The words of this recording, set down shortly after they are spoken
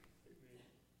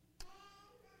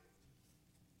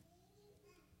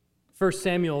1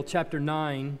 Samuel chapter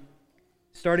 9,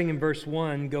 starting in verse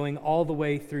 1, going all the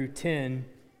way through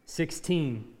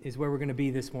 10:16 is where we're going to be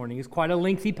this morning. It's quite a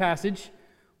lengthy passage.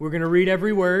 We're going to read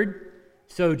every word,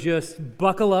 so just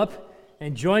buckle up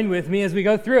and join with me as we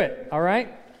go through it, all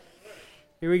right?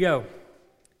 Here we go.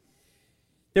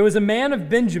 There was a man of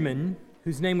Benjamin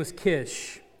whose name was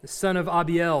Kish, the son of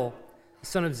Abiel, the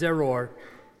son of Zeror,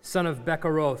 son of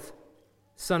Becheroth,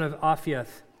 son of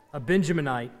Aphiath, a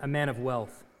Benjaminite, a man of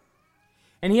wealth.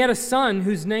 And he had a son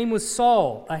whose name was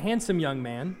Saul, a handsome young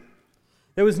man.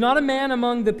 There was not a man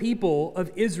among the people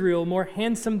of Israel more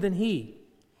handsome than he.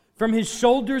 From his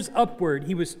shoulders upward,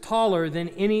 he was taller than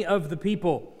any of the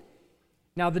people.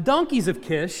 Now the donkeys of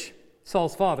Kish,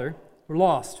 Saul's father, were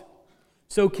lost.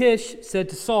 So Kish said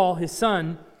to Saul, his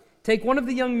son, "Take one of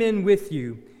the young men with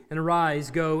you, and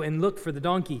arise, go and look for the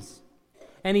donkeys."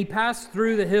 And he passed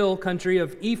through the hill country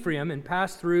of Ephraim and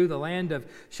passed through the land of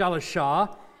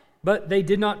Shalishah, but they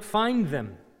did not find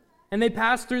them. And they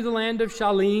passed through the land of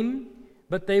Shalim,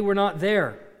 but they were not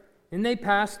there. And they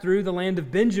passed through the land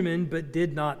of Benjamin, but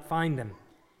did not find them.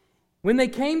 When they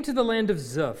came to the land of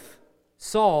Zuph,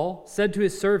 Saul said to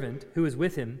his servant who was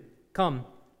with him, "Come,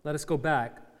 let us go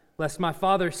back, lest my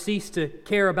father cease to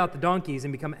care about the donkeys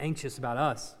and become anxious about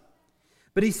us."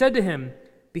 But he said to him,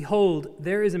 "Behold,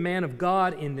 there is a man of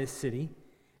God in this city,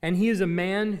 and he is a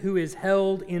man who is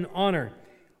held in honor.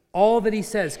 All that he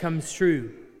says comes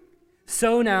true.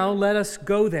 So now let us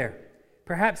go there.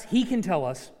 Perhaps he can tell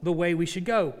us the way we should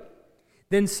go."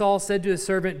 Then Saul said to his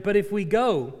servant, "But if we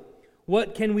go,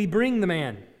 what can we bring the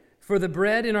man? For the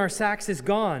bread in our sacks is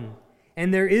gone,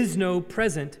 and there is no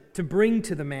present to bring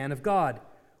to the man of God.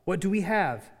 What do we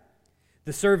have?"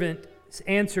 The servant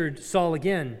answered Saul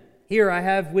again, "Here I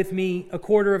have with me a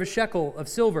quarter of a shekel of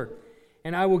silver,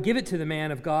 and I will give it to the man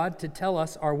of God to tell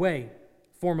us our way."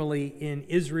 Formerly in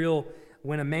Israel,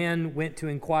 when a man went to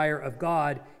inquire of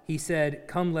God, he said,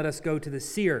 "Come, let us go to the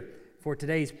seer," for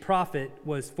today's prophet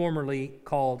was formerly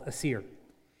called a seer.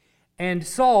 And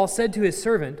Saul said to his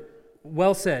servant,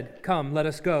 "Well said, come, let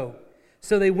us go."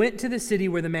 So they went to the city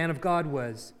where the man of God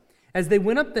was. As they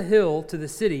went up the hill to the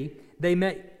city, they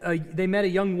met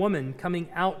young women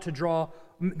coming out to draw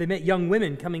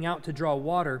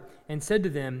water, and said to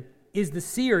them, "Is the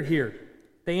seer here?"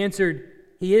 They answered,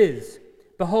 "He is.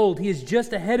 Behold, he is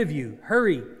just ahead of you.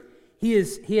 Hurry. He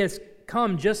has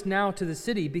come just now to the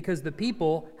city because the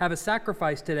people have a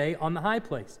sacrifice today on the high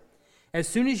place. As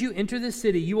soon as you enter the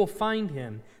city, you will find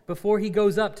him before he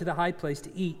goes up to the high place to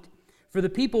eat. For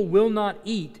the people will not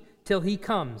eat till he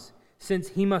comes, since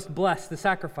he must bless the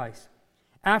sacrifice.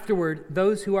 Afterward,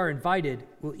 those who are invited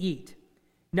will eat.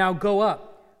 Now go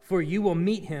up, for you will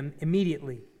meet him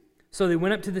immediately." So they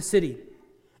went up to the city.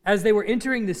 As they were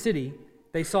entering the city,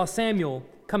 they saw Samuel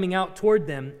coming out toward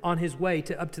them on his way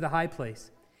up to the high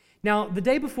place. Now, the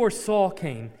day before Saul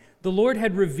came, the Lord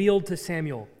had revealed to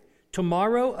Samuel,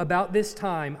 "Tomorrow about this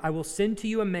time I will send to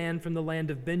you a man from the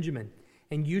land of Benjamin,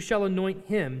 and you shall anoint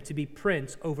him to be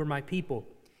prince over my people.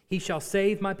 He shall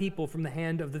save my people from the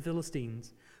hand of the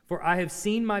Philistines, for I have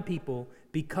seen my people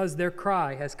because their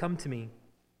cry has come to me."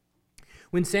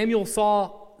 When Samuel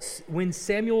saw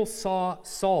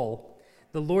Saul,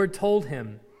 the Lord told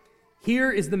him,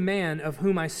 "Here is the man of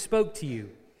whom I spoke to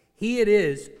you. He it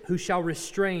is who shall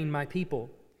restrain my people."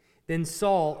 Then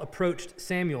Saul approached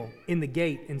Samuel in the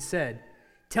gate and said,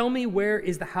 "Tell me, where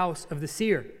is the house of the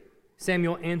seer?"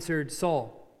 Samuel answered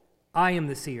Saul, "I am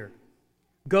the seer.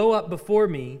 Go up before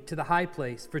me to the high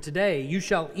place, for today you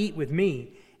shall eat with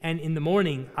me, and in the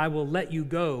morning I will let you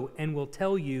go and will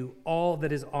tell you all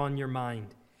that is on your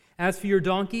mind. As for your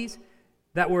donkeys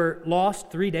that were lost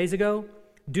 3 days ago,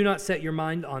 do not set your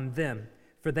mind on them,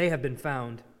 for they have been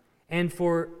found. And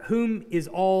for whom is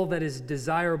all that is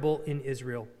desirable in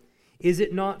Israel? Is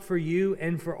it not for you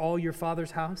and for all your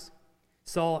father's house?"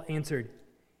 Saul answered,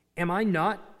 "Am I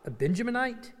not a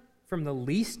Benjaminite from the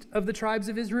least of the tribes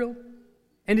of Israel?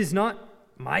 And is not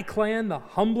my clan the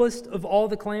humblest of all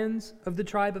the clans of the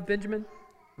tribe of Benjamin?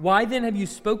 Why then have you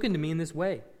spoken to me in this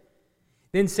way?"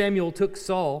 Then Samuel took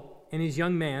Saul and his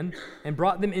young man and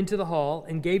brought them into the hall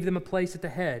and gave them a place at the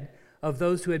head of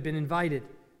those who had been invited,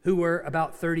 who were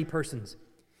about 30 persons.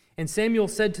 And Samuel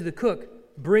said to the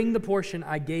cook, "Bring the portion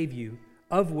I gave you,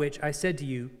 of which I said to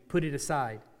you, put it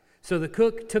aside." So the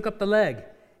cook took up the leg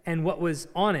and what was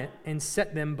on it and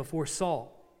set them before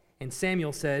Saul. And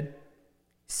Samuel said,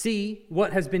 "See,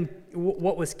 what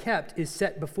was kept is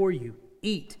set before you.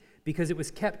 Eat, because it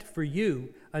was kept for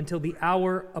you until the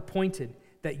hour appointed,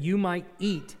 that you might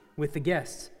eat with the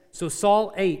guests." So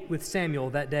Saul ate with Samuel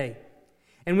that day.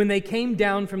 And when they came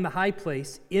down from the high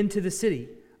place into the city,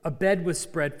 a bed was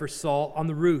spread for Saul on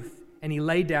the roof, and he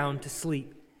lay down to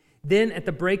sleep. Then at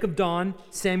the break of dawn,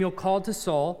 Samuel called to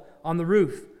Saul on the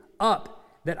roof, "Up,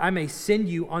 that I may send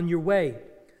you on your way."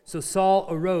 So Saul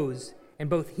arose, and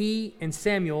both he and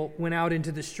Samuel went out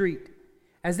into the street.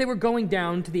 As they were going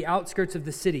down to the outskirts of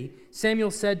the city, Samuel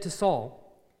said to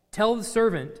Saul, "Tell the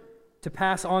servant to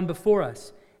pass on before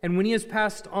us, and when he has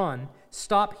passed on,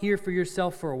 stop here for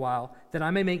yourself for a while, that I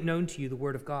may make known to you the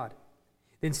word of God."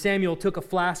 Then Samuel took a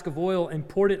flask of oil and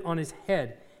poured it on his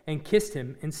head and kissed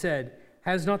him and said,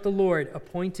 "Has not the Lord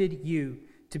appointed you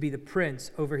to be the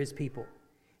prince over his people?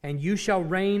 And you shall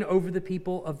reign over the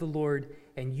people of the Lord,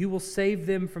 and you will save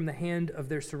them from the hand of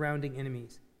their surrounding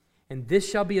enemies. And this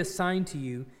shall be a sign to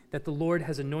you that the Lord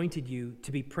has anointed you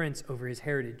to be prince over his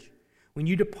heritage. When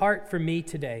you depart from me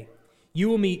today, you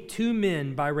will meet 2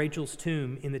 men by Rachel's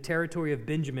tomb in the territory of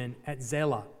Benjamin at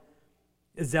Zelzah.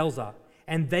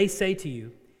 And they say to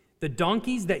you, 'The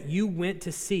donkeys that you went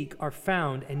to seek are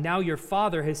found, and now your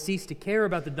father has ceased to care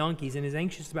about the donkeys and is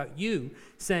anxious about you,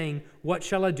 saying, "What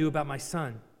shall I do about my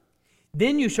son?"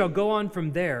 Then you shall go on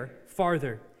from there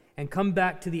farther and come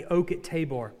back to the oak at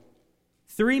Tabor.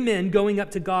 3 men going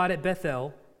up to God at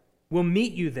Bethel will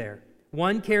meet you there,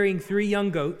 one carrying 3 young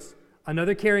goats,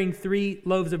 another carrying 3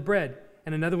 loaves of bread,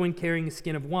 and another one carrying a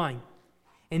skin of wine.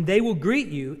 And they will greet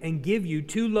you and give you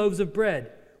 2 loaves of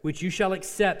bread, which you shall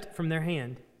accept from their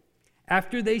hand.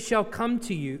 After they shall come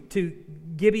to you to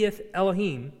Gibeath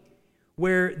Elohim,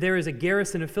 where there is a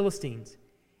garrison of Philistines.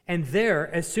 And there,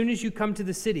 as soon as you come to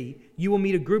the city, you will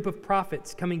meet a group of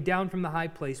prophets coming down from the high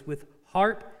place with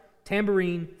harp,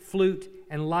 tambourine, flute,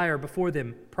 and lyre before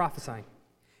them, prophesying.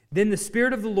 Then the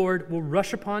Spirit of the Lord will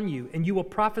rush upon you, and you will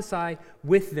prophesy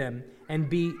with them and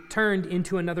be turned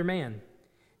into another man.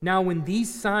 Now when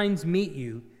these signs meet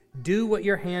you, do what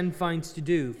your hand finds to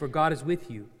do, for God is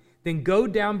with you. Then go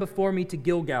down before me to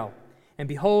Gilgal, and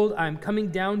behold, I am coming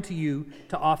down to you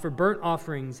to offer burnt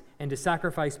offerings and to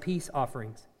sacrifice peace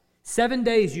offerings. 7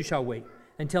 days you shall wait,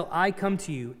 until I come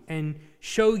to you and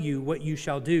show you what you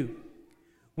shall do."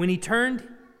 When he turned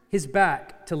his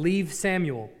back to leave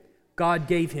Samuel, God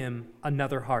gave him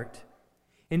another heart.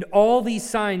 And all these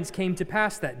signs came to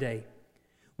pass that day.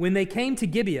 When they came to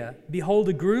Gibeah, behold,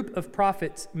 a group of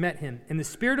prophets met him, and the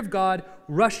Spirit of God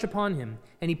rushed upon him,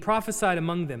 and he prophesied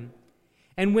among them.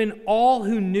 And when all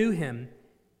who knew him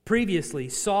previously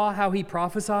saw how he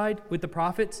prophesied with the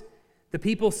prophets, the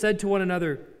people said to one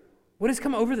another, "What has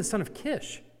come over the son of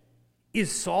Kish?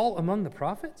 Is Saul among the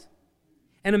prophets?"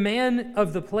 And a man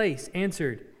of the place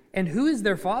answered, "And who is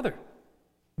their father?"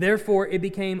 Therefore it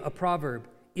became a proverb,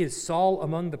 "Is Saul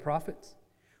among the prophets?"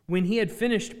 When he had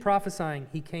finished prophesying,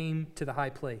 he came to the high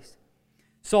place.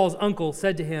 Saul's uncle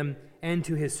said to him and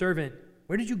to his servant,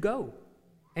 "Where did you go?"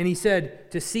 And he said,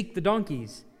 "To seek the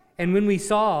donkeys. And when we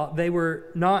saw they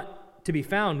were not to be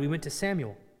found, we went to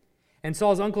Samuel." And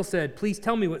Saul's uncle said, "Please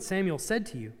tell me what Samuel said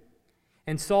to you."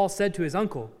 And Saul said to his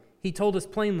uncle, "He told us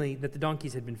plainly that the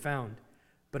donkeys had been found.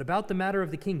 But about the matter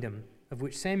of the kingdom of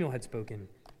which Samuel had spoken,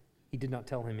 he did not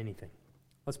tell him anything."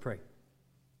 Let's pray.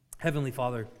 Heavenly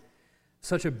Father,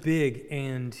 such a big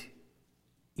and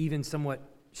even somewhat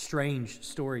strange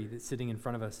story that's sitting in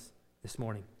front of us this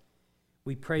morning.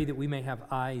 We pray that we may have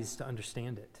eyes to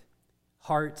understand it,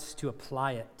 hearts to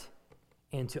apply it,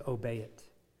 and to obey it.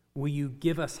 Will you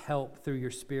give us help through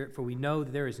your Spirit? For we know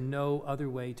that there is no other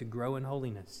way to grow in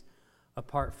holiness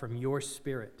apart from your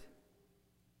Spirit,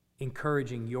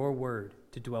 encouraging your word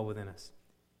to dwell within us.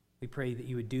 We pray that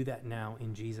you would do that now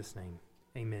in Jesus' name.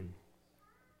 Amen.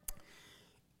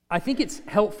 I think it's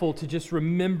helpful to just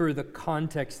remember the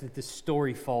context that this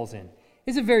story falls in.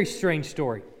 It's a very strange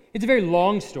story. It's a very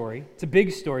long story. It's a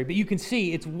big story, but you can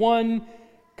see it's one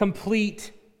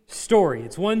complete story.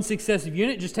 It's one successive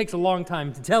unit. It just takes a long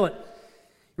time to tell it.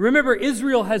 Remember,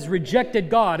 Israel has rejected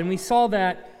God, and we saw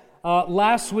that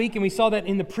last week, and we saw that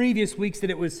in the previous weeks that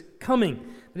it was coming.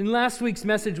 But in last week's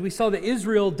message, we saw that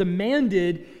Israel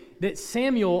demanded that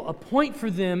Samuel appoint for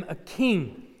them a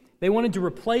king. They wanted to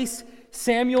replace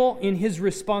Samuel in his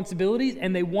responsibilities,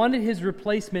 and they wanted his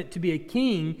replacement to be a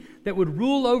king that would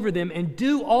rule over them and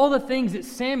do all the things that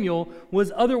Samuel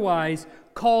was otherwise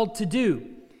called to do.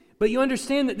 But you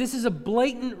understand that this is a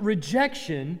blatant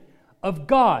rejection of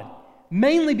God,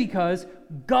 mainly because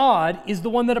God is the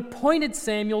one that appointed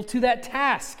Samuel to that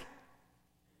task.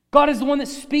 God is the one that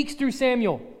speaks through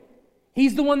Samuel.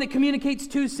 He's the one that communicates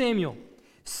to Samuel.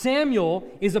 Samuel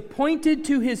is appointed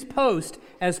to his post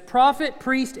as prophet,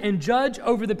 priest, and judge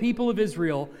over the people of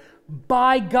Israel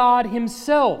by God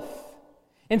himself.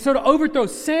 And so to overthrow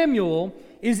Samuel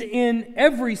is in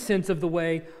every sense of the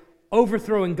way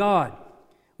overthrowing God.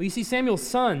 Well, you see, Samuel's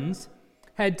sons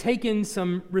had taken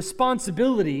some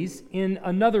responsibilities in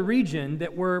another region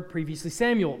that were previously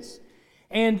Samuel's.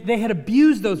 And they had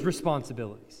abused those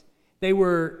responsibilities. They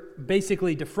were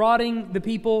basically defrauding the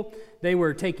people. They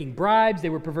were taking bribes. They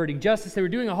were perverting justice. They were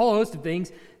doing a whole host of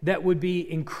things that would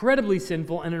be incredibly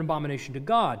sinful and an abomination to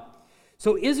God.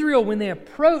 So Israel, when they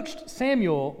approached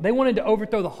Samuel, they wanted to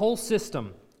overthrow the whole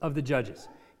system of the judges.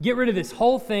 Get rid of this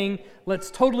whole thing. Let's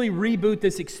totally reboot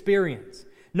this experience.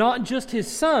 Not just his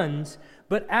sons,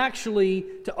 but actually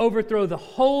to overthrow the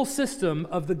whole system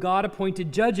of the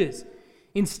God-appointed judges.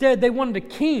 Instead, they wanted a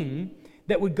king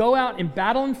that would go out and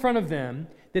battle in front of them,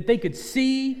 that they could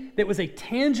see, that was a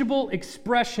tangible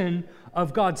expression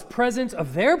of God's presence,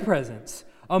 of their presence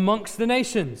amongst the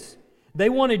nations. They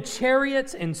wanted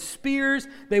chariots and spears.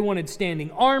 They wanted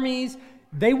standing armies.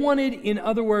 They wanted, in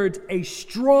other words, a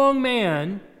strong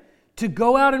man to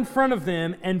go out in front of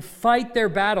them and fight their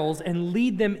battles and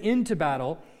lead them into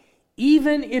battle,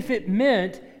 even if it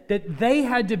meant that they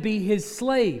had to be his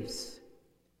slaves.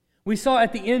 We saw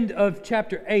at the end of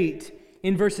chapter 8,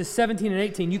 in verses 17 and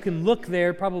 18, you can look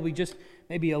there probably just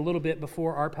maybe a little bit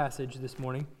before our passage this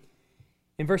morning.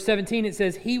 In verse 17 it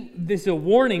says, this is a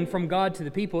warning from God to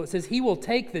the people. It says, He will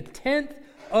take the 10th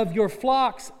of your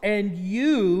flocks, and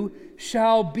you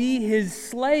shall be his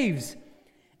slaves.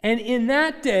 And in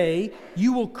that day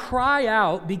you will cry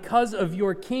out because of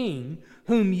your king,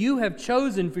 whom you have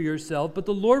chosen for yourself, but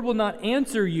the Lord will not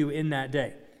answer you in that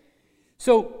day.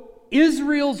 So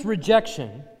Israel's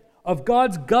rejection of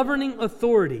God's governing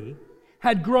authority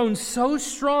had grown so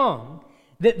strong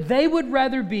that they would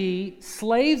rather be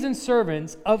slaves and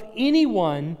servants of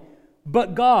anyone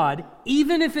but God,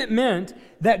 even if it meant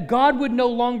that God would no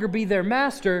longer be their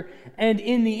master, and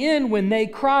in the end, when they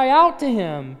cry out to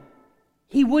him,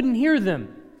 he wouldn't hear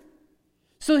them.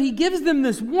 So he gives them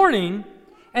this warning,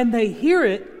 and they hear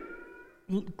it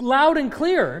loud and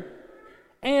clear,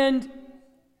 and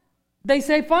they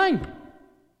say, fine,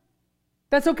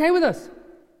 that's okay with us.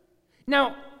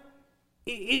 Now,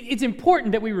 it's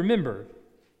important that we remember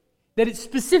that it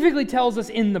specifically tells us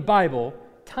in the Bible,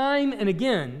 time and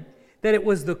again, that it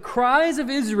was the cries of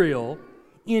Israel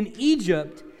in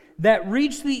Egypt that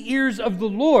reached the ears of the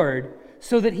Lord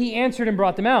so that he answered and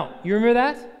brought them out. You remember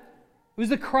that? It was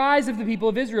the cries of the people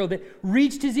of Israel that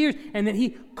reached his ears and that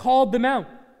he called them out.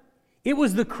 It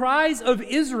was the cries of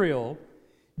Israel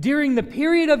during the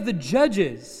period of the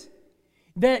judges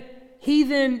that he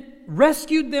then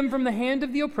rescued them from the hand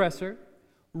of the oppressor,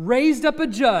 raised up a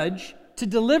judge to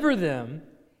deliver them,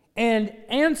 and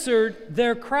answered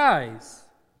their cries.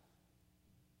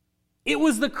 It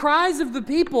was the cries of the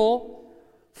people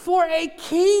for a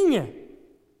king.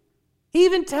 He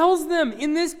even tells them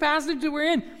in this passage that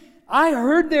we're in, I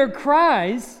heard their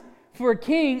cries for a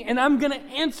king, and I'm going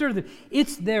to answer them.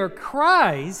 It's their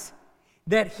cries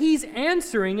that he's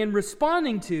answering and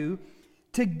responding to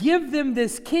give them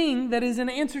this king that is an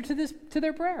answer to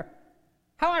their prayer.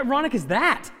 How ironic is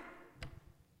that?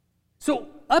 So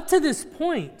up to this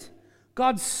point,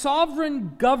 God's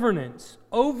sovereign governance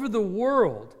over the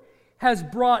world has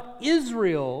brought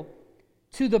Israel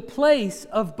to the place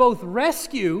of both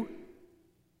rescue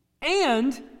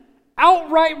and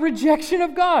outright rejection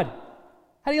of God.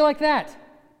 How do you like that?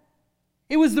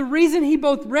 It was the reason he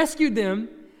both rescued them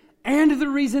and the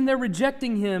reason they're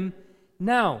rejecting him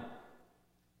now.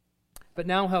 But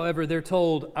now, however, they're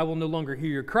told, I will no longer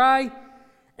hear your cry.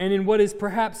 And in what is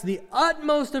perhaps the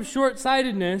utmost of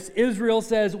short-sightedness, Israel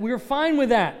says, we're fine with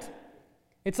that.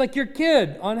 It's like your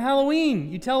kid on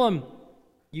Halloween. You tell them,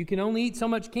 you can only eat so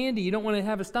much candy. You don't want to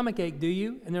have a stomachache, do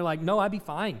you? And they're like, no, I'd be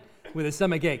fine with a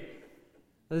stomachache.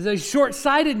 There's a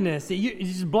short-sightedness. It's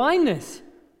just blindness.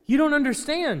 You don't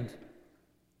understand.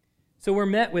 So we're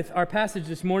met with our passage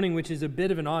this morning, which is a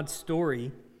bit of an odd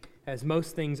story, as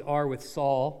most things are with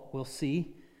Saul, we'll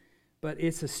see. But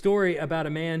it's a story about a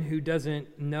man who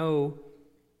doesn't know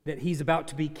that he's about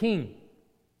to be king.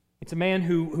 It's a man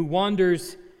who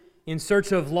wanders in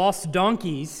search of lost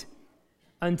donkeys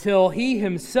until he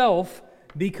himself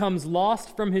becomes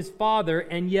lost from his father,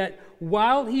 and yet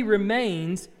while he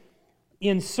remains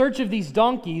in search of these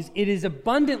donkeys, it is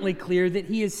abundantly clear that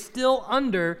he is still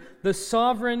under the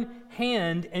sovereign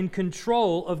hand and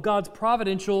control of God's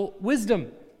providential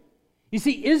wisdom. You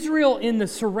see, Israel in the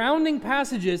surrounding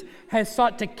passages has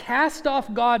sought to cast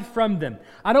off God from them.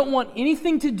 I don't want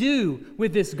anything to do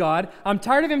with this God. I'm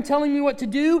tired of him telling me what to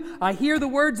do. I hear the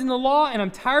words in the law, and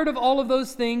I'm tired of all of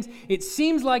those things. It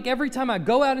seems like every time I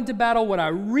go out into battle, what I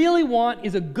really want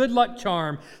is a good luck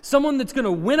charm, someone that's going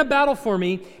to win a battle for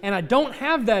me, and I don't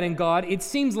have that in God. It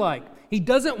seems like he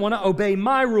doesn't want to obey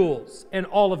my rules and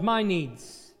all of my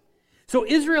needs. So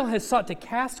Israel has sought to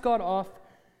cast God off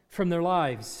from their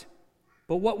lives.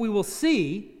 But what we will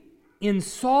see in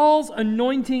Saul's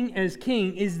anointing as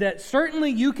king is that certainly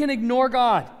you can ignore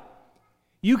God.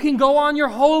 You can go on your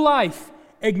whole life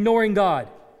ignoring God.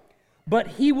 But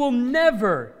he will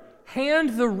never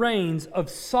hand the reins of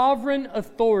sovereign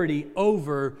authority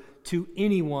over to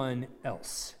anyone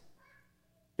else.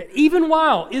 That even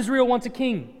while Israel wants a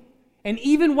king, and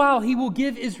even while he will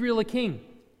give Israel a king,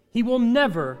 he will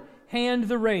never hand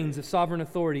the reins of sovereign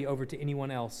authority over to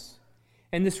anyone else.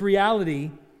 And this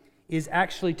reality is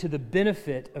actually to the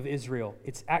benefit of Israel.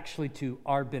 It's actually to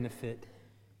our benefit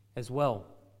as well.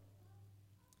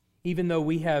 Even though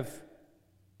we have,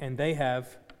 and they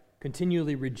have,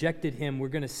 continually rejected him, we're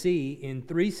going to see in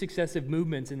 3 successive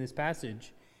movements in this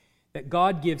passage that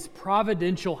God gives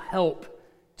providential help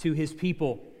to his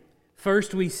people.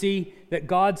 First, we see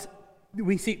God's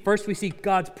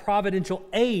providential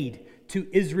aid to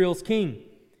Israel's king.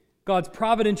 God's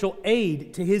providential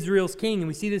aid to Israel's king. And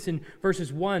we see this in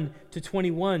verses 1 to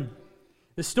 21.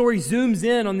 The story zooms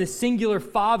in on this singular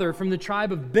father from the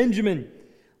tribe of Benjamin.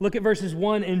 Look at verses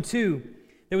 1 and 2.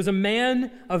 There was a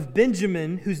man of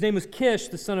Benjamin whose name was Kish,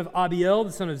 the son of Abiel,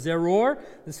 the son of Zeror,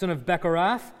 the son of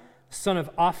Bechorath, the son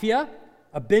of Aphiah,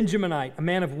 a Benjaminite, a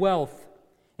man of wealth.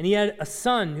 And he had a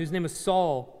son whose name was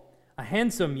Saul, a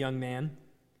handsome young man.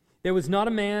 There was not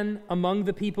a man among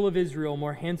the people of Israel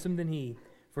more handsome than he.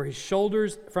 From his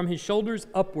shoulders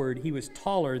upward, he was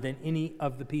taller than any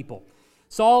of the people.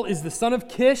 Saul is the son of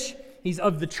Kish. He's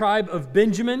of the tribe of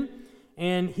Benjamin,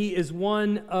 and he's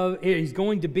going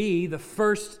to be the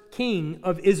first king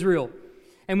of Israel.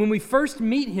 And when we first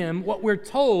meet him, what we're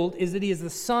told is that he is the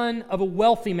son of a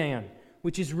wealthy man,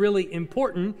 which is really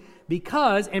important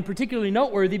because, and particularly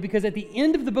noteworthy, because at the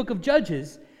end of the book of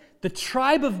Judges, the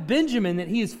tribe of Benjamin that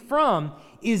he is from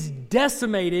is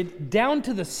decimated down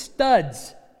to the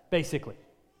studs, basically.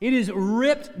 It is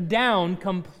ripped down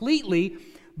completely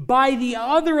by the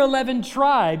other 11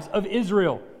 tribes of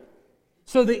Israel.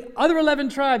 So the other 11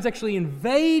 tribes actually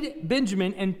invade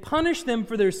Benjamin and punish them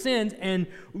for their sins and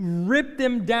rip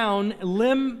them down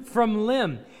limb from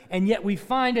limb. And yet we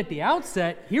find at the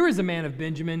outset, here is a man of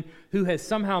Benjamin who has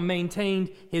somehow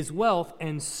maintained his wealth,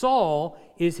 and Saul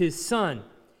is his son.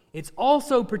 It's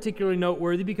also particularly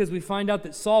noteworthy because we find out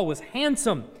that Saul was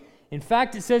handsome. In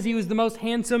fact, it says he was the most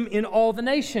handsome in all the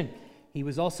nation. He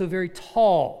was also very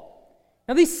tall.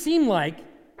 Now, these seem like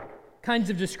kinds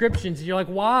of descriptions. You're like,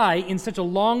 why, in such a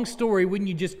long story, wouldn't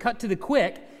you just cut to the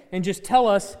quick and just tell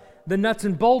us the nuts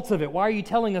and bolts of it? Why are you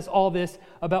telling us all this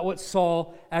about what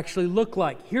Saul actually looked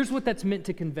like? Here's what that's meant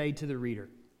to convey to the reader.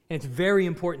 And it's very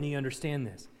important that you understand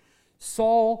this.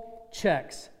 Saul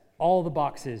checks all the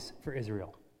boxes for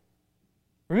Israel.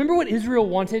 Remember what Israel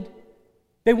wanted?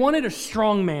 They wanted a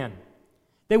strong man.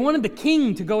 They wanted the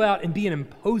king to go out and be an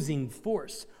imposing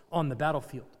force on the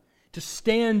battlefield, to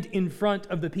stand in front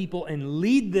of the people and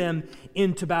lead them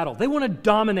into battle. They want to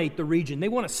dominate the region. They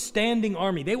want a standing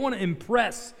army. They want to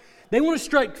impress. They want to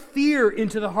strike fear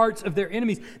into the hearts of their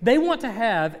enemies. They want to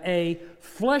have a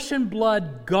flesh and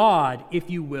blood God, if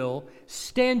you will,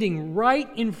 standing right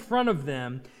in front of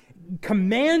them,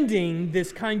 commanding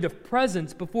this kind of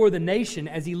presence before the nation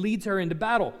as he leads her into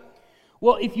battle.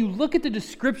 Well, if you look at the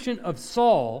description of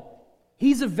Saul,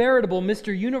 he's a veritable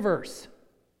Mr. Universe,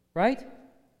 right?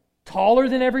 Taller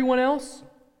than everyone else,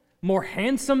 more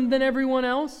handsome than everyone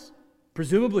else,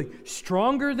 presumably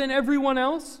stronger than everyone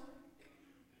else.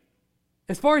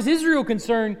 As far as Israel is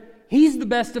concerned, he's the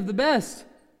best of the best.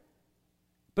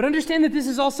 But understand that this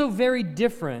is also very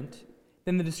different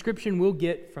than the description we'll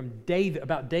get from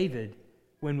about David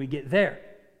when we get there.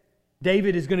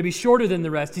 David is going to be shorter than the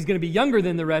rest. He's going to be younger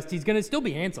than the rest. He's going to still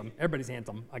be handsome. Everybody's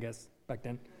handsome, I guess, back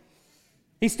then.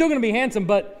 He's still going to be handsome,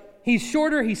 but he's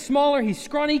shorter, he's smaller, he's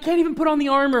scrawny. He can't even put on the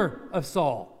armor of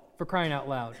Saul, for crying out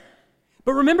loud.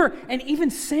 But remember, and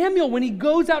even Samuel, when he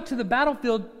goes out to the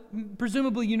battlefield,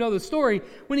 presumably you know the story,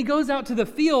 when he goes out to the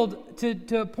field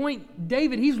to appoint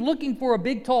David, he's looking for a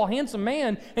big, tall, handsome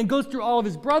man and goes through all of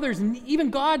his brothers. And even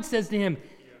God says to him,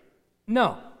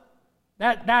 no,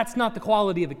 that's not the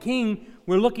quality of a king.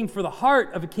 We're looking for the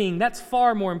heart of a king. That's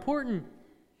far more important.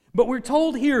 But we're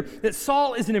told here that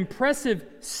Saul is an impressive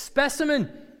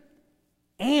specimen,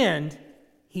 and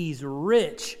he's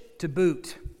rich to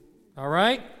boot. All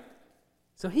right?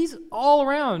 So he's all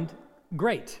around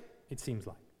great, it seems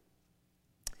like.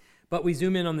 But we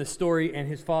zoom in on this story, and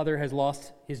his father has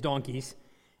lost his donkeys,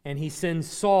 and he sends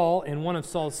Saul and one of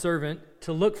Saul's servants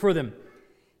to look for them.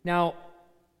 Now,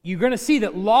 you're going to see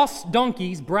that lost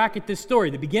donkeys bracket this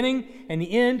story. The beginning and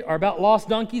the end are about lost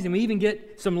donkeys, and we even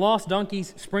get some lost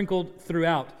donkeys sprinkled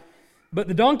throughout. But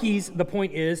the donkeys, the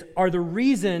point is, are the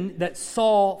reason that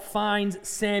Saul finds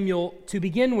Samuel to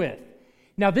begin with.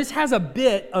 Now, this has a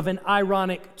bit of an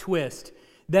ironic twist,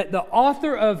 that the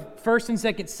author of 1st and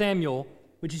 2nd Samuel,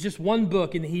 which is just one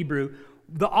book in the Hebrew,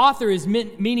 the author is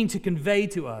meaning to convey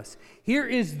to us. Here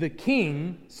is the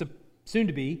king, soon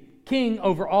to be, king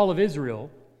over all of Israel,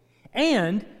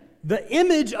 and the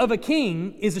image of a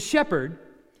king is a shepherd.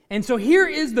 And so here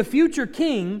is the future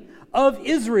king of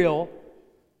Israel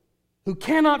who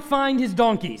cannot find his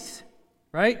donkeys,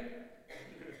 right?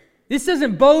 This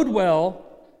doesn't bode well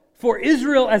for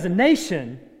Israel as a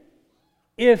nation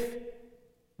if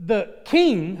the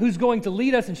king who's going to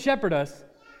lead us and shepherd us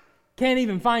can't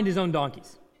even find his own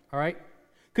donkeys, all right?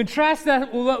 Contrast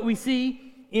that with what we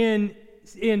see in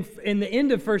the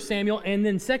end of 1 Samuel and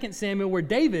then 2 Samuel, where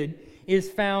David is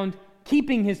found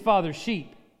keeping his father's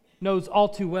sheep, knows all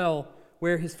too well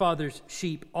where his father's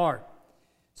sheep are.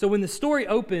 So when the story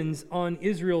opens on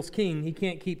Israel's king, he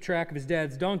can't keep track of his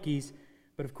dad's donkeys,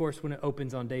 but of course when it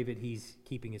opens on David, he's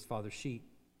keeping his father's sheep.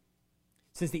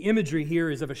 Since the imagery here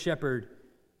is of a shepherd,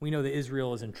 we know that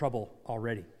Israel is in trouble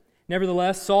already.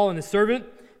 Nevertheless, Saul and his servant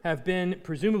have been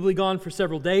presumably gone for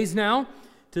several days now,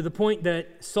 to the point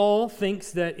that Saul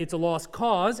thinks that it's a lost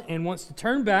cause and wants to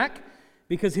turn back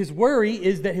because his worry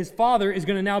is that his father is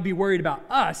going to now be worried about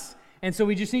us. And so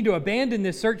we just need to abandon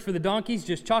this search for the donkeys,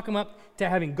 just chalk them up to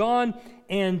having gone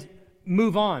and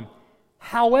move on.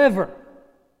 However,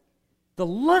 the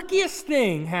luckiest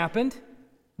thing happened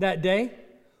that day.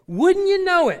 Wouldn't you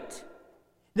know it,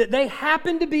 that they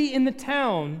happened to be in the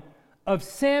town of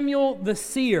Samuel the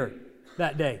seer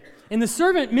that day. And the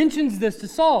servant mentions this to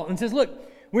Saul and says, look,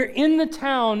 we're in the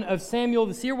town of Samuel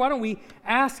the seer. Why don't we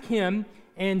ask him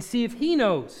and see if he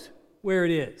knows where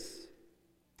it is?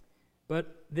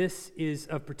 But this is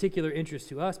of particular interest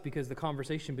to us because the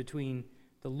conversation between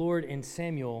the Lord and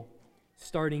Samuel,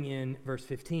 starting in verse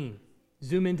 15.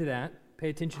 Zoom into that. Pay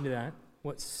attention to that,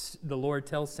 what the Lord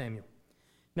tells Samuel.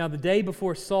 Now, the day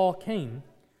before Saul came,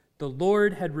 the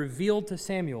Lord had revealed to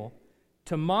Samuel,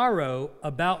 tomorrow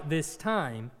about this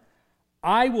time,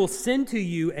 I will send to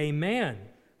you a man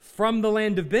from the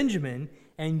land of Benjamin,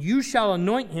 and you shall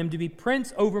anoint him to be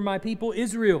prince over my people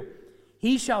Israel.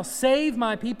 He shall save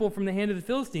my people from the hand of the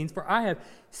Philistines, for I have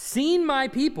seen my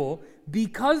people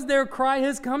because their cry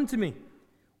has come to me.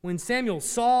 When Samuel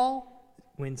saw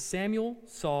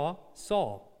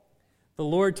Saul, the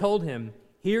Lord told him,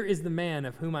 here is the man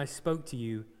of whom I spoke to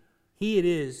you. He it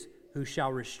is who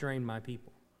shall restrain my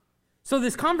people. So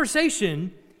this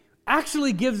conversation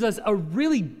actually gives us a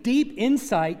really deep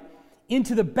insight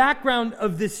into the background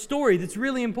of this story that's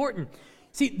really important.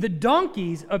 See, the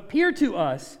donkeys appear to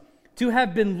us to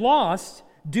have been lost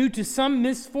due to some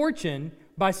misfortune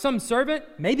by some servant,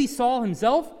 maybe Saul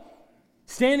himself,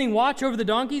 standing watch over the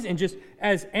donkeys, and just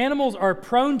as animals are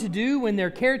prone to do when their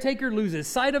caretaker loses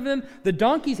sight of them, the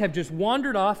donkeys have just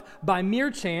wandered off by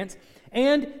mere chance,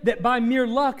 and that by mere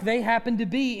luck they happen to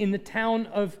be in the town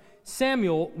of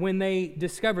Samuel when they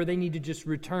discover they need to just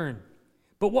return.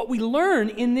 But what we learn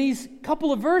in these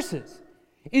couple of verses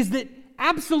is that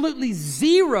absolutely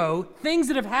zero things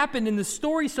that have happened in the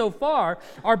story so far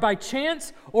are by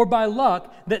chance or by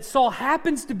luck that Saul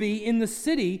happens to be in the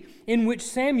city in which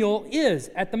Samuel is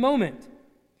at the moment.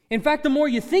 In fact, the more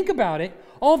you think about it,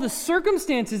 all the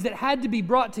circumstances that had to be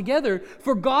brought together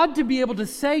for God to be able to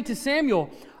say to Samuel,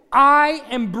 I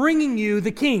am bringing you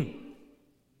the king.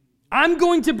 I'm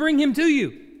going to bring him to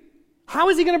you. How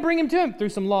is he going to bring him to him? Through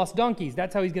some lost donkeys.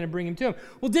 That's how he's going to bring him to him.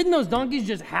 Well, didn't those donkeys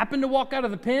just happen to walk out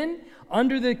of the pen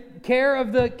under the care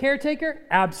of the caretaker?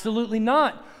 Absolutely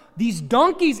not. These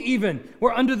donkeys even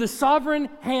were under the sovereign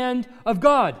hand of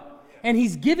God. And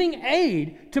he's giving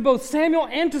aid to both Samuel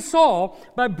and to Saul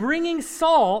by bringing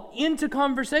Saul into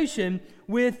conversation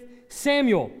with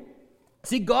Samuel.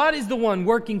 See, God is the one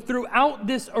working throughout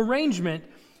this arrangement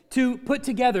to put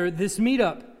together this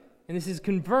meetup. And this is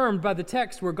confirmed by the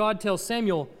text where God tells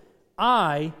Samuel,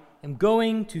 I am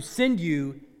going to send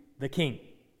you the king.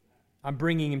 I'm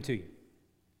bringing him to you.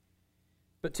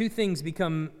 But two things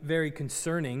become very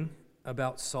concerning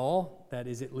about Saul, that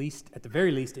is at the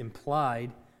very least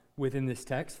implied within this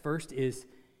text. First is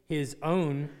his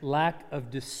own lack of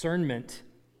discernment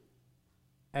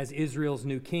as Israel's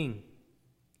new king.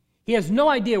 He has no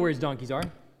idea where his donkeys are.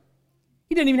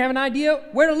 He doesn't even have an idea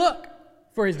where to look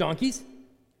for his donkeys.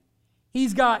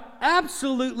 He's got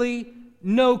absolutely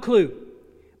no clue.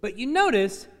 But you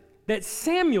notice that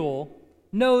Samuel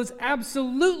knows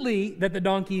absolutely that the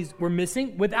donkeys were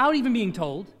missing without even being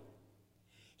told.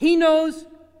 He knows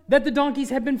that the donkeys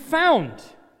have been found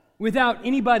without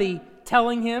anybody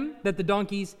telling him that the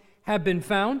donkeys have been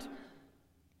found.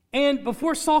 And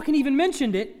before Saul can even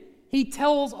mention it, he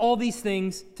tells all these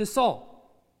things to Saul.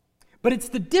 But it's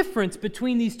the difference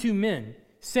between these two men,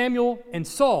 Samuel and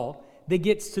Saul, that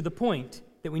gets to the point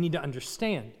that we need to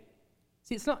understand.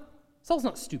 See, Saul's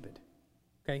not stupid,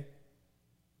 okay?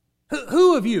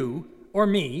 Who of you or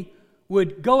me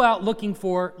would go out looking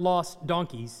for lost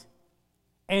donkeys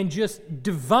and just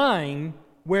divine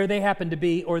where they happened to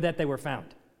be or that they were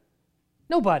found?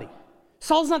 Nobody.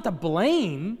 Saul's not to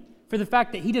blame for the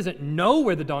fact that he doesn't know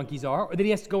where the donkeys are or that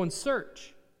he has to go and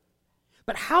search.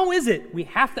 But how is it, we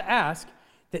have to ask,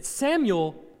 that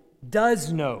Samuel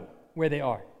does know where they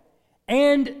are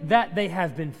and that they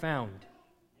have been found?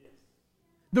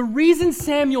 The reason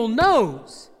Samuel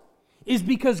knows is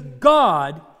because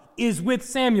God is with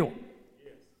Samuel,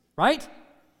 right?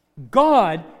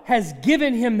 God has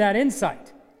given him that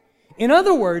insight. In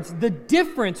other words, the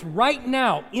difference right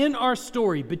now in our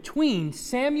story between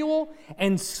Samuel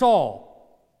and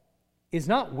Saul is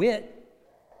not wit,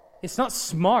 it's not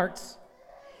smarts,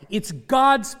 it's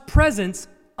God's presence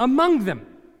among them,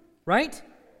 right?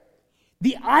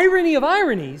 The irony of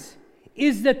ironies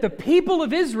is that the people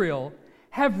of Israel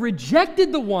have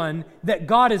rejected the one that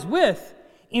God is with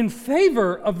in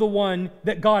favor of the one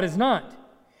that God is not.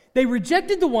 They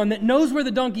rejected the one that knows where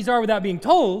the donkeys are without being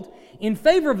told in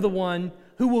favor of the one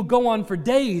who will go on for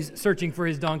days searching for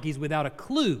his donkeys without a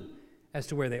clue as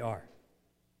to where they are.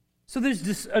 So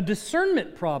there's a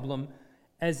discernment problem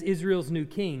as Israel's new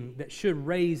king that should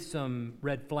raise some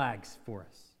red flags for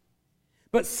us.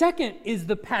 But second is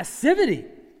the passivity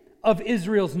of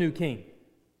Israel's new king.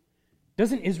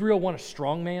 Doesn't Israel want a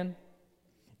strong man?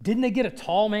 Didn't they get a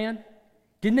tall man?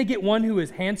 Didn't they get one who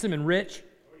was handsome and rich?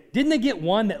 Didn't they get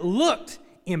one that looked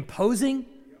imposing?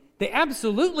 They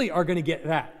absolutely are going to get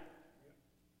that.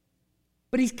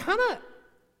 But he's kind of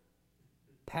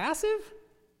passive.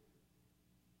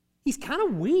 He's kind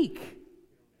of weak,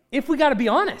 if we got to be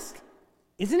honest.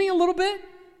 Isn't he a little bit?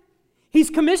 He's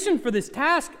commissioned for this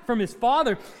task from his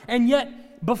father, and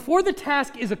yet before the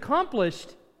task is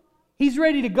accomplished, he's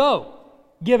ready to go.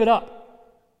 Give it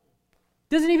up.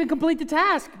 Doesn't even complete the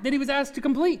task that he was asked to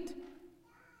complete.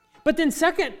 But then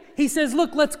second, he says,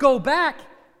 look, let's go back.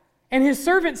 And his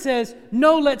servant says,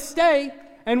 no, let's stay.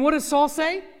 And what does Saul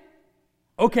say?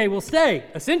 Okay, we'll stay.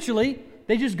 Essentially,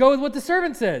 they just go with what the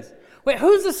servant says. Wait,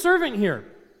 who's the servant here?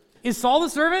 Is Saul the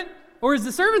servant or is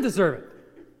the servant the servant?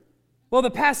 Well,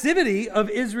 the passivity of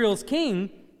Israel's king,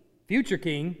 future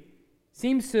king,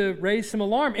 seems to raise some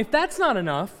alarm. If that's not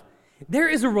enough, there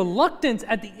is a reluctance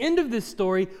at the end of this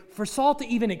story for Saul to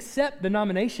even accept the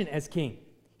nomination as king.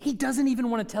 He doesn't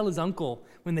even want to tell his uncle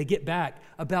when they get back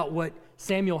about what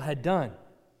Samuel had done.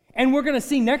 And we're going to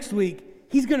see next week,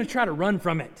 he's going to try to run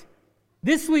from it.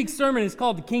 This week's sermon is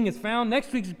called The King is Found.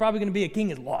 Next week's is probably going to be A King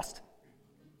is Lost.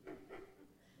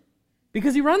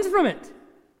 Because he runs from it.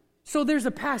 So there's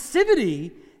a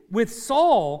passivity with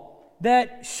Saul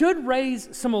that should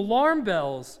raise some alarm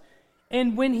bells.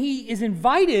 And when he is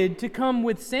invited to come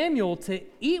with Samuel to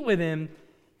eat with him,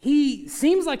 he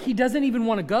seems like he doesn't even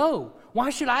want to go. Why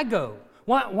should I go?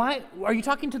 Why? Are you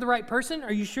talking to the right person?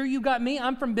 Are you sure you got me?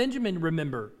 I'm from Benjamin,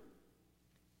 remember.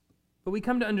 But we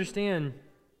come to understand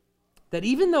that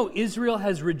even though Israel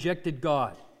has rejected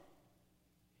God,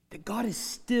 that God is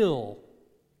still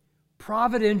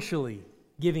providentially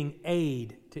giving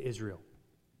aid to Israel.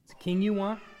 It's a king you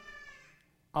want?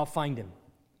 I'll find him.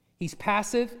 He's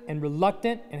passive and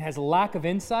reluctant and has a lack of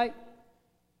insight.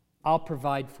 I'll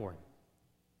provide for him.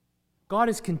 God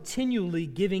is continually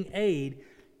giving aid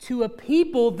to a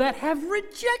people that have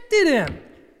rejected him.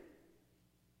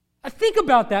 I think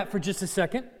about that for just a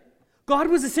second. God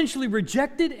was essentially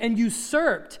rejected and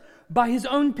usurped by his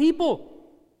own people.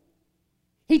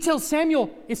 He tells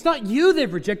Samuel, it's not you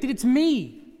they've rejected, it's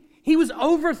me. He was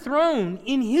overthrown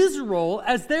in his role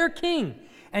as their king.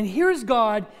 And here's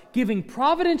God giving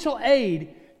providential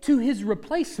aid to his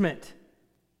replacement.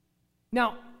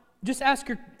 Now, just ask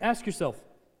yourself,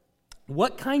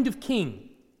 what kind of king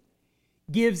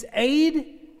gives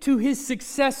aid to his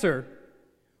successor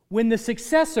when the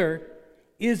successor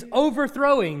is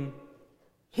overthrowing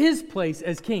his place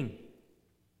as king?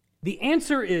 The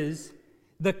answer is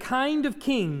the kind of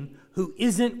king who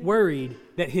isn't worried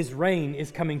that his reign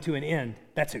is coming to an end.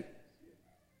 That's who.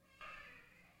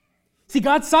 See,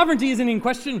 God's sovereignty isn't in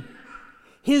question.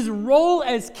 His role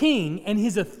as king and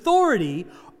his authority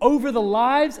over the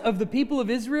lives of the people of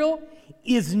Israel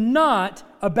is not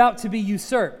about to be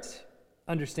usurped.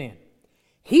 Understand.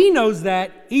 He knows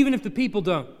that even if the people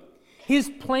don't. His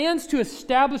plans to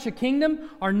establish a kingdom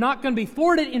are not going to be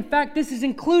thwarted. In fact, this is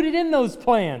included in those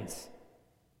plans.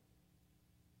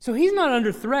 So he's not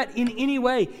under threat in any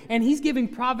way, and he's giving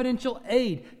providential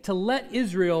aid to let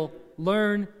Israel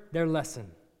learn their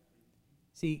lesson.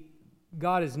 See,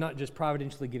 God is not just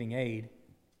providentially giving aid,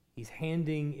 he's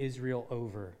handing Israel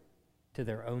over to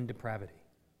their own depravity,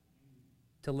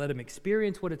 to let them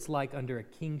experience what it's like under a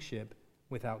kingship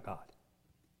without God.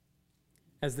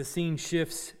 As the scene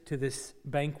shifts to this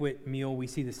banquet meal, we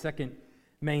see the second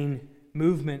main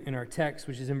movement in our text,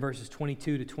 which is in verses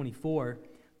 22 to 24,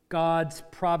 God's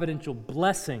providential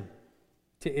blessing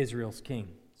to Israel's king.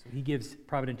 So he gives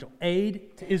providential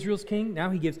aid to Israel's king. Now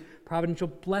he gives providential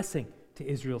blessing to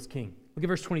Israel's king. Look at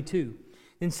verse 22.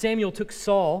 Then Samuel took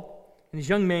Saul and his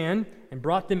young man and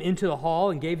brought them into the hall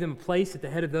and gave them a place at the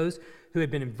head of those who had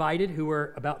been invited, who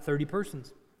were about 30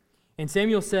 persons. And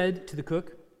Samuel said to the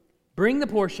cook, "Bring the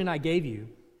portion I gave you,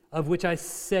 of which I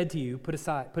said to you, put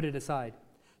it aside."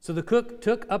 So the cook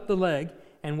took up the leg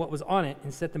and what was on it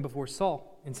and set them before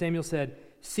Saul. And Samuel said,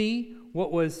 "See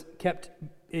what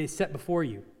is set before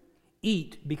you.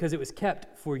 Eat, because it was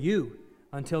kept for you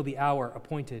until the hour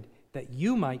appointed, that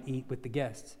you might eat with the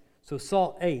guests." So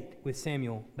Saul ate with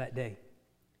Samuel that day.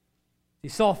 See,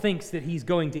 Saul thinks that he's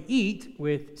going to eat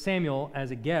with Samuel as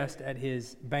a guest at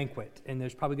his banquet, and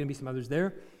there's probably going to be some others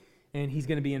there, and he's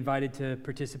going to be invited to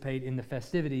participate in the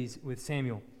festivities with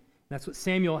Samuel. That's what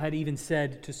Samuel had even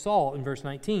said to Saul in verse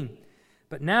 19.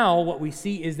 But now what we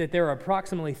see is that there are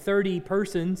approximately 30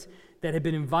 persons that have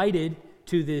been invited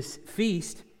to this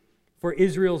feast for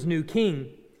Israel's new king.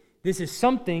 This is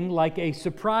something like a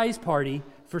surprise party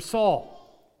for Saul.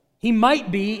 He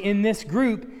might be in this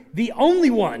group the only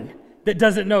one that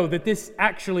doesn't know that this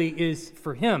actually is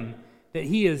for him, that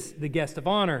he is the guest of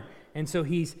honor. And so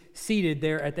he's seated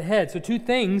there at the head. So two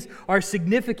things are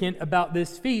significant about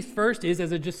this feast. First is,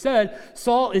 as I just said,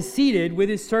 Saul is seated with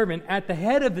his servant at the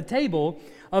head of the table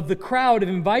of the crowd of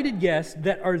invited guests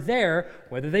that are there,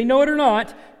 whether they know it or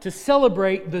not, to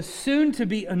celebrate the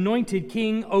soon-to-be anointed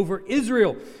king over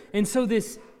Israel. And so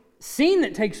this scene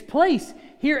that takes place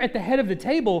here at the head of the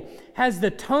table has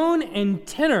the tone and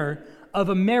tenor of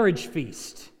a marriage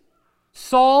feast.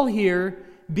 Saul here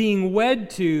being wed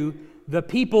to the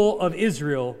people of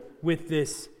Israel with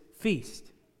this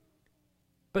feast.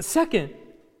 But second,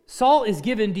 Saul is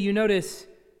given, do you notice,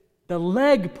 the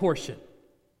leg portion.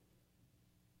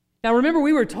 Now remember,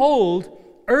 we were told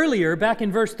earlier, back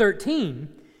in verse 13,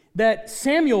 that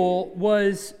Samuel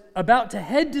was about to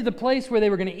head to the place where they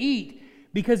were going to eat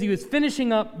because he was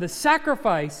finishing up the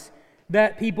sacrifice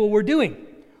that people were doing.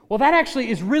 Well, that actually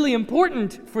is really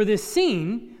important for this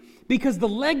scene because the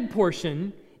leg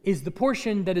portion is the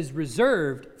portion that is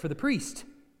reserved for the priest.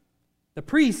 The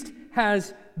priest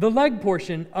has the leg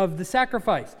portion of the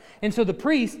sacrifice. And so the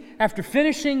priest, after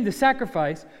finishing the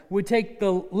sacrifice, would take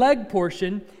the leg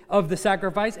portion of the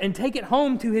sacrifice and take it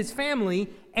home to his family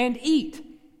and eat.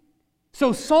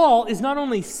 So Saul is not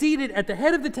only seated at the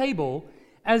head of the table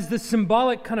as the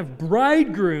symbolic kind of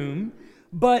bridegroom,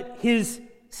 but his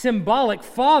symbolic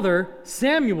father,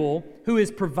 Samuel, who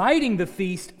is providing the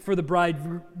feast for the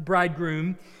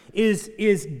bridegroom,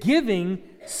 is giving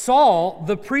Saul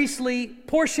the priestly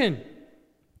portion.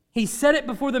 He set it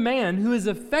before the man who is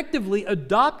effectively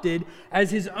adopted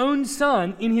as his own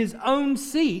son in his own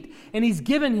seat, and he's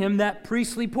given him that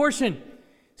priestly portion.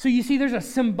 So you see, there's a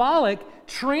symbolic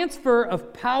transfer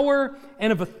of power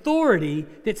and of authority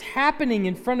that's happening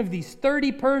in front of these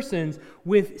 30 persons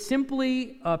with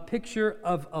simply a picture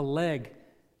of a leg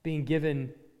being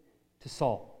given to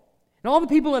Saul. And all the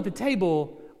people at the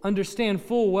table understand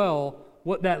full well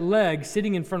what that leg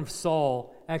sitting in front of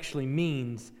Saul actually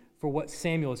means for what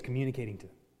Samuel is communicating to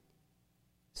them.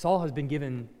 Saul has been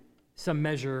given some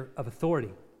measure of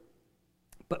authority.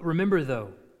 But remember,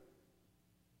 though,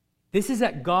 this is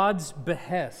at God's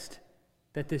behest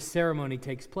that this ceremony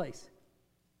takes place.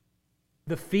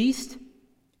 The feast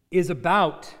is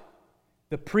about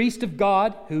the priest of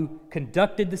God who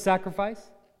conducted the sacrifice.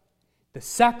 The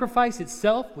sacrifice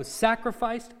itself was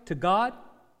sacrificed to God.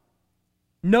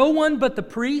 No one but the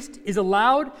priest is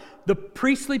allowed the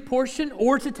priestly portion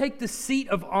or to take the seat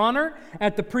of honor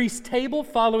at the priest's table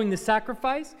following the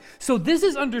sacrifice. So this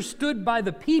is understood by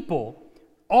the people,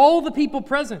 all the people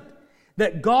present,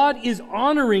 that God is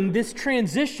honoring this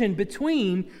transition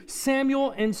between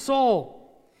Samuel and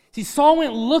Saul. See, Saul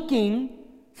went looking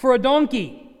for a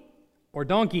donkey or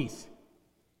donkeys,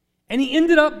 and he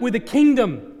ended up with a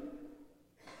kingdom.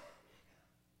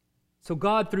 So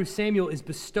God, through Samuel, is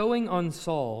bestowing on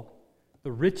Saul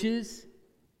the riches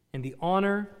and the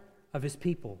honor of his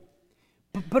people.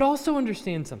 But also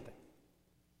understand something.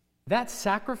 That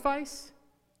sacrifice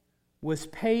was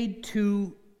paid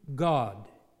to God.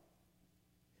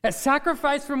 That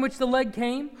sacrifice from which the leg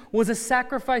came was a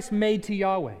sacrifice made to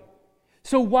Yahweh.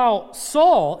 So while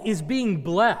Saul is being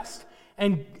blessed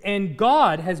and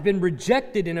God has been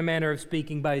rejected in a manner of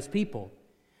speaking by his people,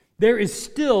 there is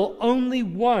still only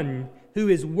one who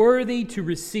is worthy to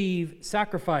receive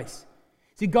sacrifice.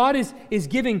 See, God is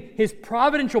giving his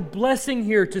providential blessing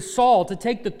here to Saul to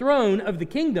take the throne of the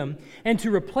kingdom and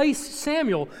to replace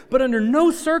Samuel, but under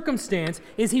no circumstance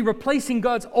is he replacing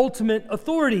God's ultimate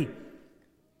authority.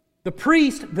 The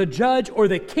priest, the judge, or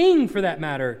the king, for that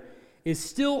matter, is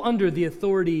still under the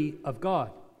authority of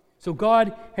God. So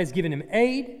God has given him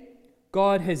aid.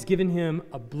 God has given him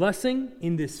a blessing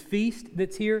in this feast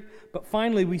that's here. But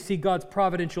finally, we see God's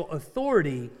providential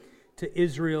authority to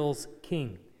Israel's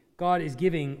king. God is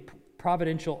giving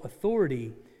providential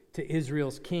authority to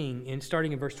Israel's king,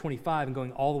 starting in verse 25 and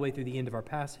going all the way through the end of our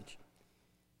passage.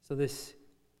 So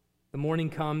the morning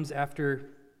comes after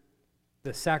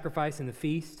the sacrifice and the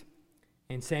feast,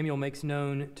 and Samuel makes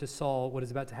known to Saul what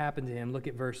is about to happen to him. Look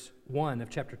at verse 1 of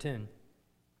chapter 10.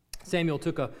 Samuel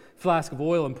took a flask of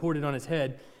oil and poured it on his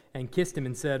head and kissed him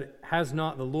and said, "Has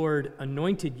not the Lord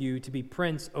anointed you to be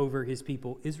prince over his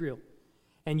people Israel?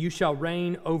 And you shall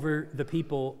reign over the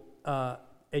people of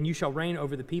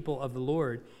the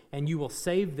Lord, and you will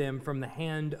save them from the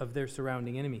hand of their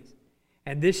surrounding enemies.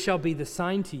 And this shall be the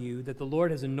sign to you that the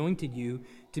Lord has anointed you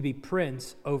to be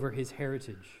prince over his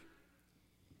heritage."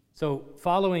 So,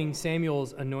 following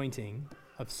Samuel's anointing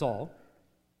of Saul,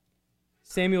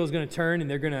 Samuel is going to turn and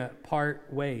they're going to part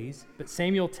ways. But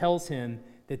Samuel tells him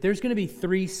that there's going to be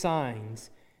 3 signs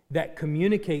that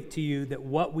communicate to you that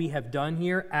what we have done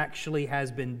here actually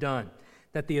has been done.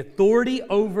 That the authority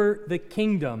over the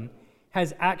kingdom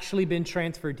has actually been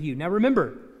transferred to you. Now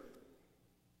remember,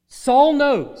 Saul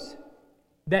knows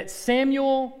that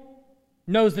Samuel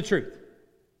knows the truth.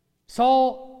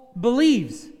 Saul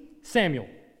believes Samuel,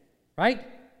 right?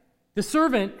 The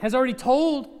servant has already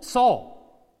told Saul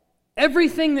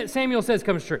everything that Samuel says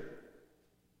comes true.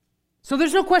 So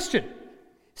there's no question.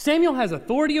 Samuel has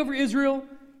authority over Israel.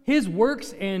 His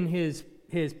works and his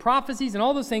prophecies and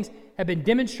all those things have been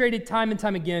demonstrated time and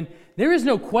time again. There is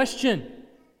no question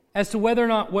as to whether or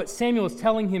not what Samuel is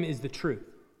telling him is the truth.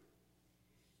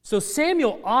 So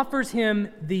Samuel offers him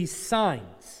these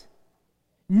signs,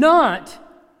 not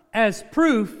as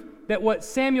proof that what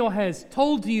Samuel has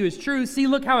told to you is true. See,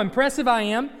 look how impressive I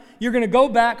am. You're going to go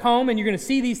back home and you're going to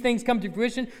see these things come to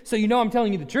fruition, so you know I'm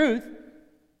telling you the truth.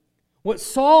 What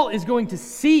Saul is going to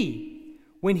see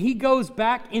when he goes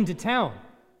back into town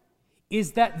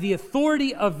is that the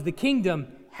authority of the kingdom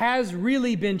has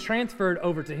really been transferred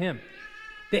over to him.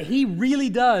 That he really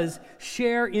does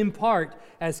share in part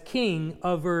as king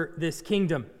over this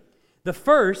kingdom. The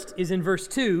first is in verse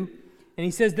 2, and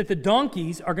he says that the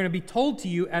donkeys are going to be told to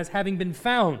you as having been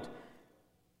found.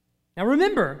 Now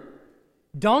remember,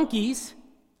 donkeys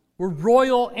were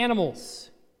royal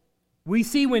animals. We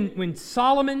see when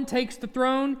Solomon takes the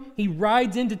throne, he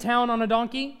rides into town on a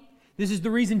donkey. This is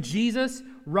the reason Jesus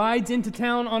rides into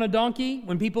town on a donkey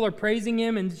when people are praising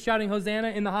him and shouting Hosanna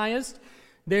in the highest.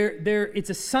 It's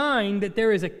a sign that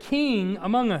there is a king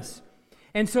among us.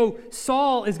 And so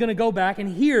Saul is going to go back and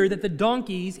hear that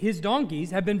his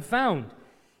donkeys have been found.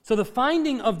 So the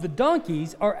finding of the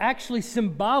donkeys are actually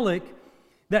symbolic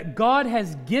that God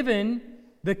has given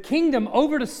the kingdom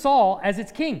over to Saul as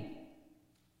its king.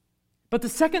 But the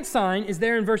second sign is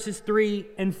there in verses 3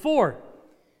 and 4.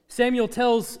 Samuel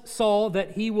tells Saul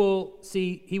that he will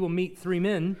meet 3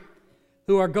 men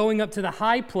who are going up to the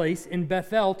high place in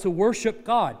Bethel to worship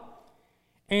God.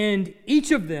 And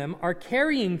each of them are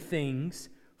carrying things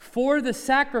for the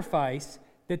sacrifice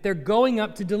that they're going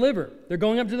up to deliver. They're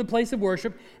going up to the place of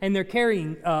worship, and they're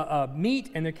carrying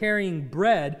meat and they're carrying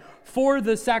bread for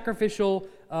the sacrificial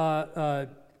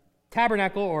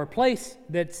tabernacle or place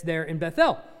that's there in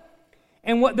Bethel.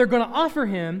 And what they're going to offer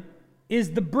him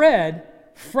is the bread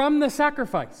from the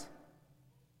sacrifice.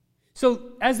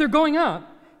 So as they're going up,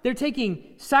 they're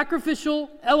taking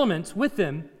sacrificial elements with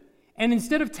them, and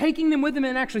instead of taking them with them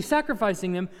and actually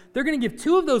sacrificing them, they're going to give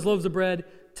 2 of those loaves of bread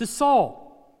to Saul.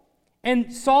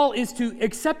 And Saul is to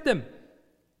accept them.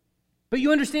 But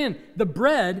you understand, the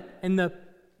bread and the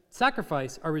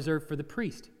sacrifice are reserved for the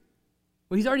priest.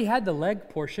 Well, he's already had the leg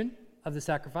portion of the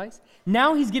sacrifice.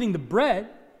 Now he's getting the bread.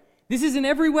 This is in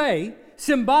every way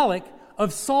symbolic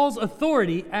of Saul's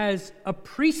authority as a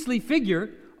priestly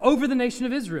figure over the nation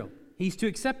of Israel. He's to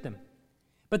accept them.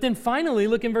 But then finally,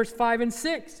 look in verse 5 and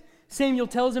 6. Samuel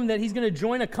tells him that he's going to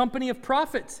join a company of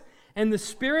prophets, and the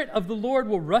Spirit of the Lord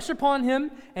will rush upon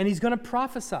him, and he's going to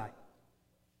prophesy.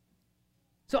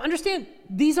 So understand,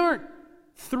 these aren't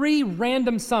 3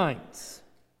 random signs.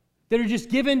 that are just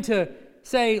given to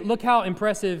say, look how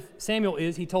impressive Samuel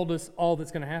is. He told us all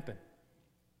that's going to happen.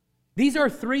 These are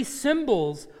 3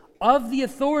 symbols of the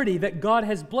authority that God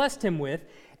has blessed him with,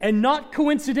 and not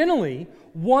coincidentally,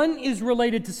 one is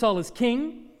related to Saul as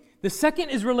king, the second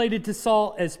is related to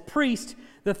Saul as priest,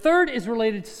 the third is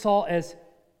related to Saul as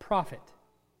prophet.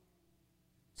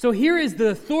 So here is the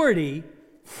authority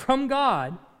from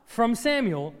God, from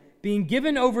Samuel, being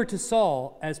given over to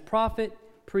Saul as prophet,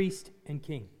 priest, and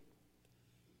king.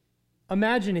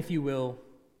 Imagine, if you will,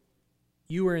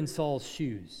 you were in Saul's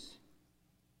shoes.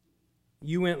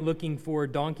 You went looking for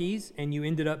donkeys, and you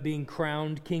ended up being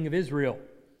crowned king of Israel.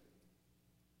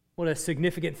 What a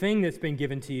significant thing that's been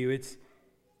given to you. It's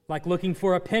like looking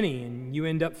for a penny, and you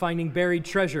end up finding buried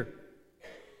treasure.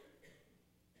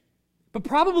 But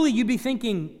probably you'd be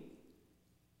thinking,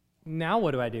 now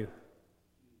what do I do?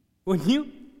 Wouldn't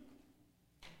you?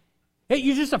 Hey,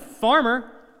 you're just a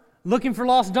farmer looking for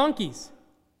lost donkeys.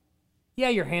 Yeah,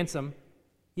 you're handsome.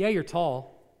 Yeah, you're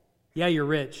tall. Yeah, you're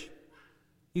rich.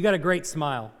 You got a great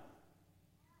smile.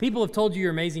 People have told you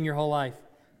you're amazing your whole life.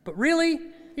 But really,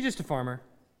 you're just a farmer.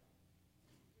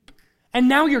 And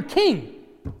now you're king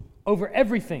over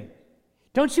everything.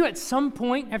 Don't you at some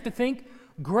point have to think,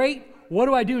 great, what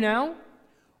do I do now?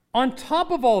 On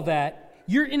top of all that,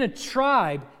 you're in a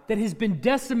tribe that has been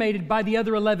decimated by the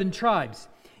other 11 tribes.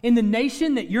 In the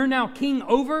nation that you're now king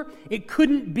over, it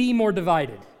couldn't be more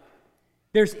divided.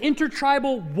 There's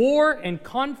intertribal war and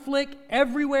conflict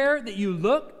everywhere that you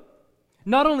look.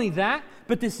 Not only that,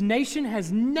 but this nation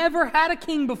has never had a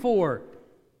king before.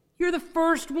 You're the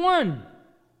first one.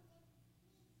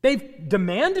 They've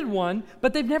demanded one,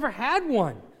 but they've never had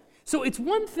one. So it's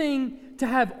one thing to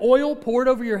have oil poured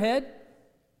over your head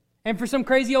and for some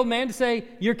crazy old man to say,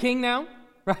 you're king now,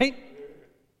 right?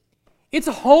 It's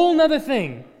a whole nother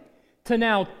thing to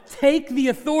now take the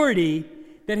authority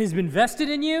that has been vested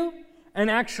in you and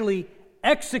actually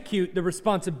execute the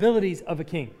responsibilities of a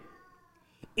king.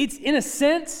 It's, in a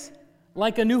sense,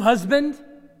 like a new husband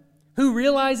who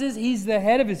realizes he's the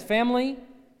head of his family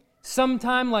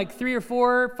sometime like 3 or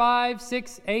 4, 5,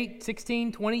 6, 8,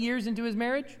 16, 20 years into his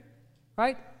marriage,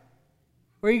 right?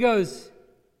 Where he goes,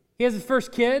 he has his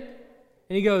first kid,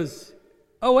 and he goes,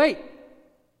 oh wait,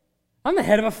 I'm the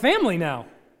head of a family now.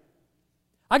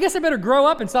 I guess I better grow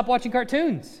up and stop watching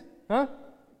cartoons, huh?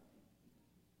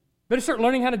 Better start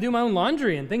learning how to do my own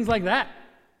laundry and things like that.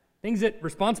 Things that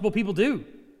responsible people do.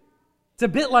 It's a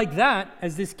bit like that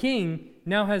as this king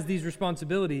now has these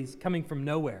responsibilities coming from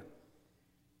nowhere.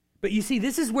 But you see,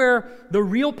 this is where the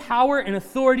real power and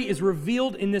authority is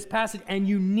revealed in this passage, and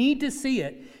you need to see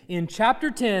it in chapter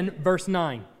 10, verse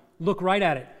 9. Look right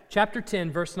at it. Chapter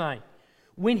 10, verse 9.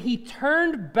 When he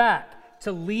turned back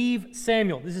to leave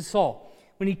Samuel, this is Saul.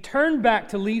 When he turned back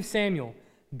to leave Samuel,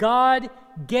 God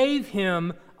gave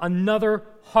him another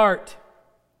heart.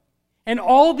 And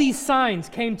all these signs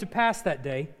came to pass that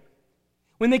day.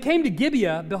 When they came to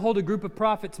Gibeah, behold, a group of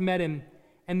prophets met him,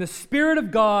 and the Spirit of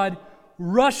God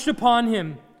rushed upon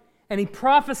him, and he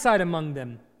prophesied among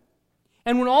them.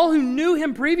 And when all who knew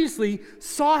him previously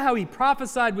saw how he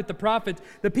prophesied with the prophets,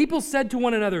 the people said to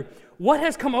one another, what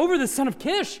has come over the son of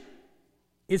Kish?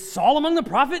 Is Saul among the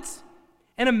prophets?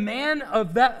 And a man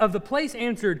of the place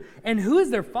answered, and who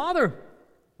is their father?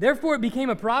 Therefore it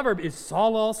became a proverb, is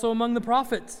Saul also among the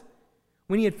prophets?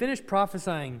 When he had finished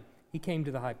prophesying, he came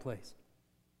to the high place.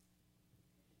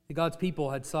 God's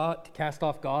people had sought to cast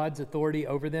off God's authority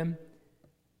over them,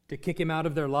 to kick him out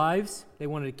of their lives. They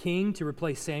wanted a king to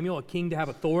replace Samuel, a king to have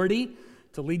authority,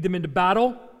 to lead them into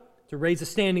battle, to raise a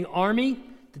standing army,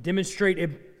 to demonstrate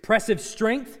impressive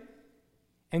strength.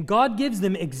 And God gives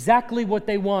them exactly what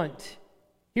they want.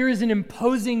 Here is an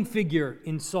imposing figure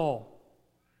in Saul.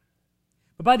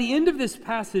 But by the end of this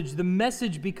passage, the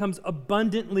message becomes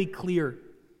abundantly clear.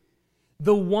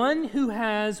 The one who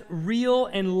has real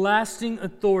and lasting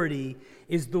authority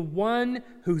is the one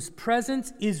whose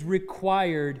presence is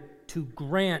required to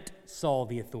grant Saul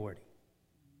the authority.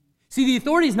 See, the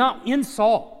authority is not in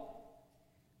Saul.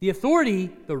 The authority,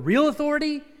 the real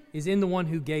authority, is in the one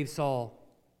who gave Saul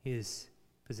his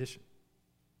position.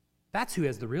 That's who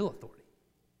has the real authority.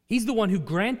 He's the one who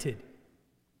granted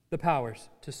the powers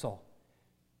to Saul.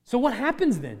 So what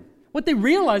happens then? What they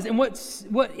realize and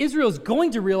what Israel is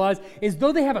going to realize is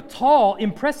though they have a tall,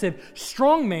 impressive,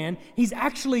 strong man, he's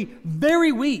actually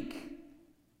very weak.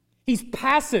 He's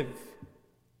passive.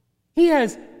 He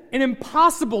has an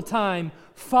impossible time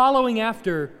following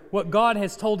after what God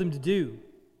has told him to do.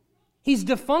 He's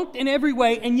defunct in every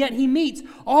way, and yet he meets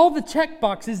all the check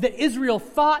boxes that Israel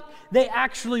thought they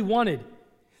actually wanted.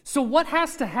 So what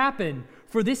has to happen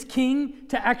for this king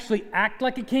to actually act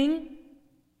like a king?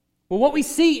 Well, what we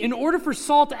see, in order for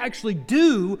Saul to actually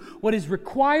do what is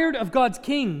required of God's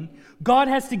king, God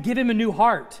has to give him a new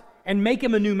heart and make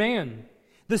him a new man.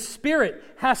 The Spirit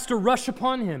has to rush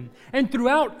upon him. And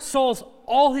throughout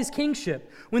all his kingship,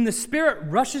 when the Spirit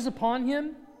rushes upon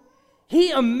him,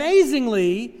 he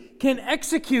amazingly can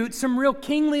execute some real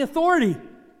kingly authority.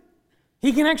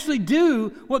 He can actually do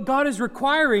what God is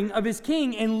requiring of his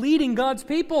king and leading God's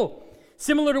people,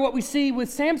 similar to what we see with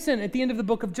Samson at the end of the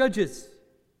book of Judges.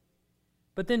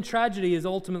 But then tragedy is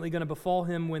ultimately going to befall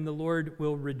him when the Lord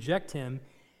will reject him.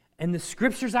 And the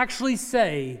scriptures actually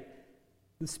say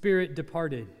the Spirit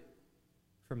departed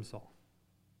from Saul.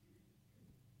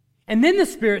 And then the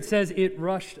Spirit says it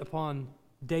rushed upon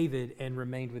David and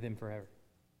remained with him forever.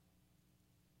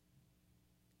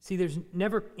 See, there's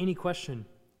never any question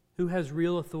who has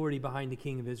real authority behind the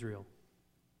king of Israel.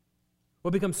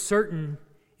 What becomes certain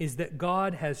is that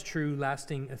God has true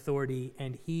lasting authority,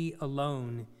 and he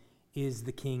alone is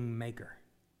the king maker.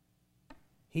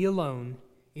 He alone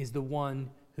is the one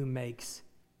who makes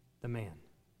the man.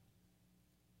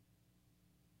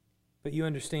 But you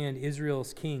understand,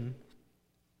 Israel's king,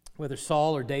 whether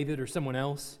Saul or David or someone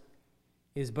else,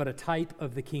 is but a type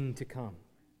of the king to come.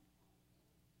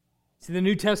 See, in the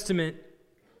New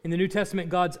Testament,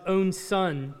 God's own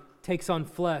Son takes on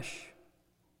flesh.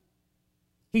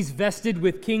 He's vested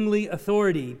with kingly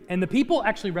authority, and the people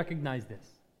actually recognize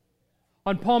this.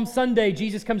 On Palm Sunday,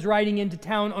 Jesus comes riding into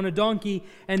town on a donkey,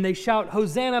 and they shout,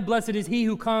 "Hosanna, blessed is he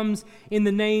who comes in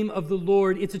the name of the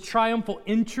Lord." It's a triumphal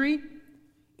entry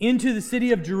into the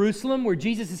city of Jerusalem, where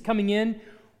Jesus is coming in,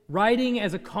 riding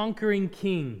as a conquering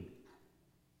king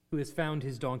who has found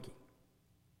his donkey.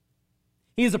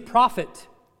 He is a prophet,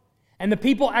 and the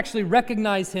people actually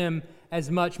recognize him as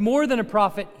much. More than a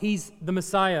prophet, he's the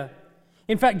Messiah.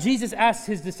 In fact, Jesus asked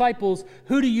his disciples,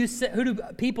 who do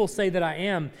people say that I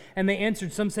am? And they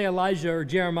answered, some say Elijah or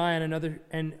Jeremiah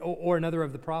or another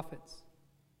of the prophets.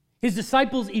 His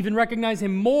disciples even recognize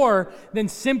him more than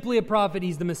simply a prophet.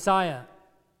 He's the Messiah.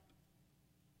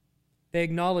 They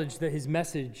acknowledged that his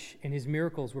message and his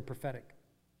miracles were prophetic.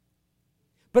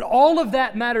 But all of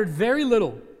that mattered very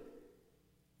little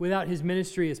without his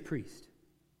ministry as priest.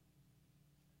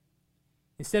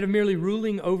 Instead of merely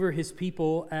ruling over his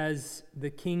people as the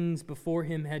kings before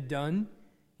him had done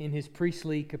in his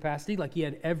priestly capacity, like he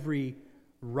had every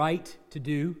right to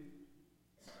do,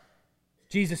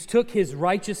 Jesus took his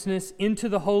righteousness into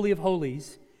the Holy of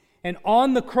Holies, and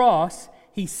on the cross,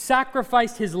 he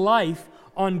sacrificed his life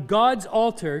on God's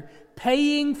altar,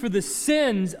 paying for the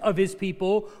sins of his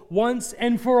people once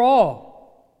and for all.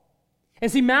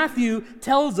 And see, Matthew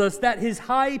tells us that his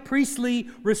high priestly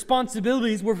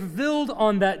responsibilities were fulfilled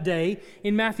on that day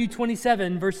in Matthew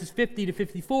 27, verses 50 to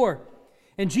 54.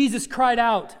 And Jesus cried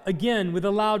out again with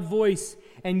a loud voice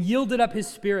and yielded up his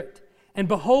spirit. And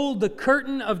behold, the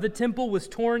curtain of the temple was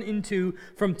torn in two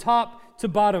from top to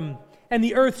bottom. And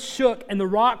the earth shook, and the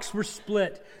rocks were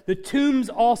split. The tombs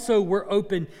also were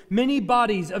opened. Many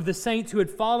bodies of the saints who had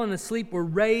fallen asleep were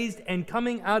raised, and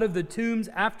coming out of the tombs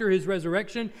after his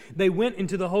resurrection, they went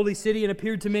into the holy city and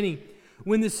appeared to many.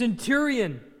 When the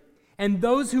centurion and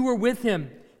those who were with him,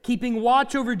 keeping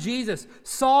watch over Jesus,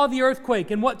 saw the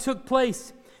earthquake and what took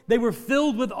place, they were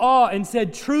filled with awe and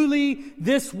said, "Truly,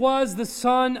 this was the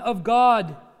Son of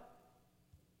God."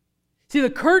 See, the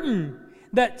curtain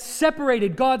that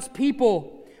separated God's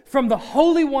people from the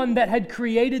Holy One that had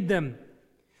created them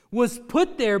was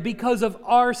put there because of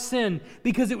our sin,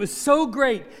 because it was so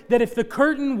great that if the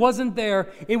curtain wasn't there,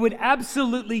 it would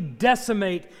absolutely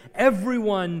decimate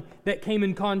everyone that came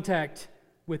in contact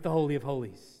with the Holy of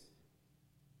Holies.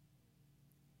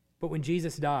 But when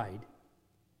Jesus died,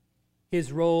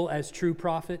 his role as true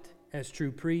prophet, as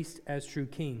true priest, as true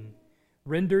king,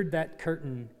 rendered that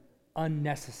curtain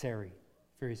unnecessary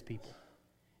for his people.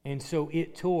 And so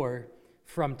it tore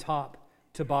from top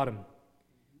to bottom.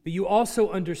 But you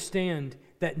also understand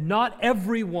that not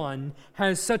everyone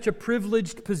has such a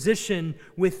privileged position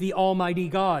with the Almighty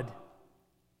God.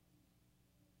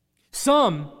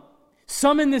 Some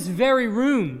in this very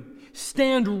room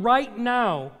stand right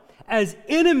now as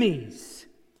enemies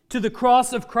to the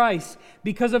cross of Christ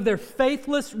because of their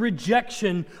faithless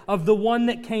rejection of the one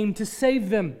that came to save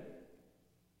them.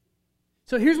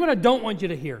 So here's what I don't want you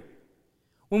to hear.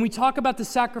 When we talk about the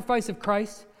sacrifice of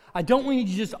Christ, I don't want you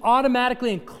to just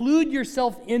automatically include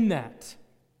yourself in that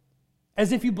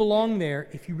as if you belong there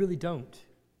if you really don't.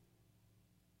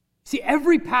 See,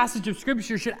 every passage of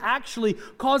Scripture should actually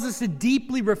cause us to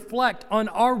deeply reflect on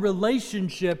our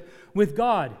relationship with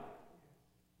God.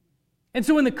 And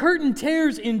so when the curtain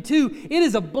tears in two, it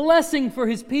is a blessing for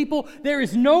His people. There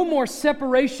is no more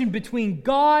separation between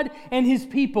God and His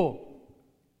people.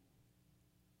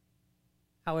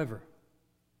 However,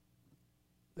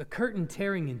 the curtain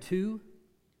tearing in two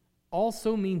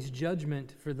also means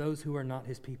judgment for those who are not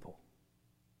His people.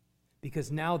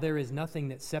 Because now there is nothing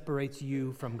that separates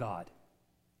you from God.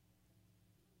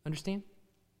 Understand?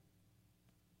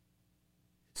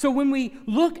 So when we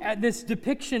look at this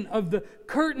depiction of the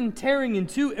curtain tearing in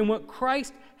two and what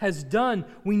Christ has done,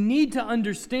 we need to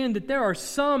understand that there are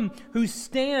some who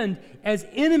stand as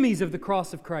enemies of the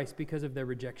cross of Christ because of their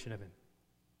rejection of Him.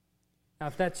 Now,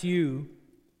 if that's you,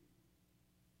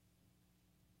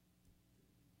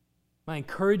 my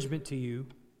encouragement to you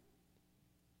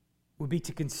would be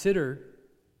to consider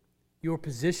your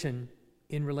position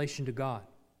in relation to God.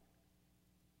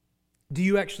 Do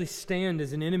you actually stand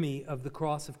as an enemy of the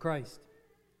cross of Christ?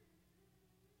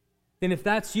 Then if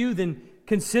that's you, then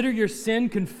consider your sin,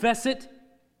 confess it,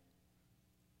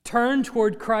 turn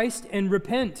toward Christ and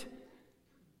repent.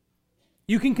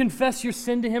 You can confess your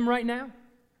sin to Him right now.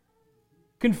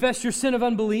 Confess your sin of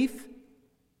unbelief.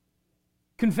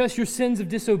 Confess your sins of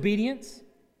disobedience.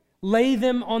 Lay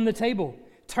them on the table.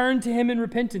 Turn to Him in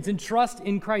repentance and trust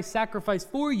in Christ's sacrifice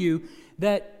for you,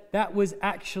 that was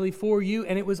actually for you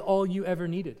and it was all you ever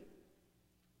needed.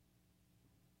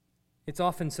 It's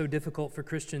often so difficult for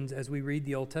Christians as we read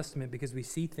the Old Testament because we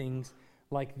see things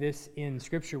like this in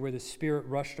Scripture where the Spirit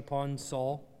rushed upon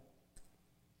Saul.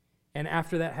 And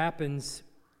after that happens,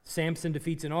 Samson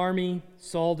defeats an army,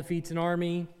 Saul defeats an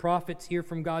army, prophets hear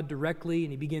from God directly,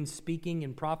 and he begins speaking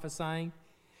and prophesying.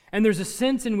 And there's a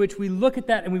sense in which we look at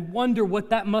that and we wonder what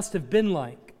that must have been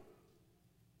like.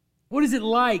 What is it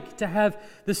like to have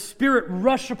the Spirit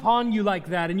rush upon you like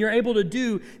that and you're able to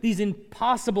do these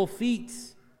impossible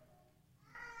feats?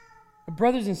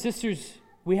 Brothers and sisters,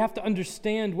 we have to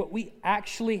understand what we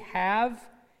actually have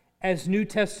as New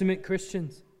Testament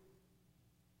Christians.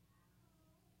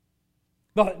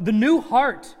 The new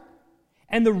heart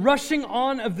and the rushing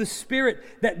on of the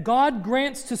Spirit that God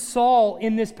grants to Saul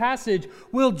in this passage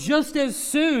will just as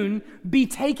soon be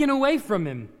taken away from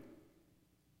him.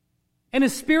 And a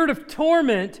spirit of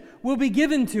torment will be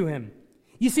given to him.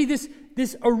 You see,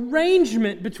 this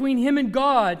arrangement between him and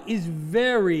God is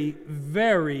very,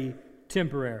 very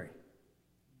temporary.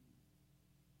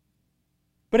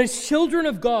 But as children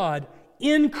of God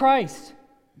in Christ,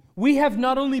 we have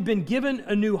not only been given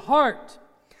a new heart,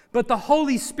 but the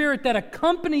Holy Spirit that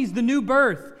accompanies the new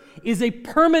birth is a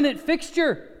permanent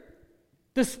fixture.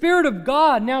 The Spirit of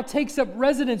God now takes up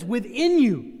residence within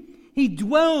you. He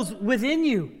dwells within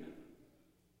you.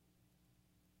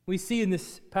 We see in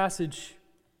this passage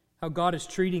how God is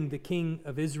treating the king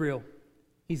of Israel.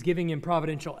 He's giving him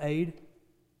providential aid.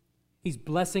 He's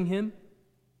blessing him.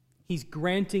 He's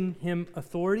granting him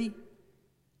authority.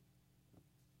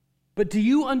 But do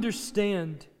you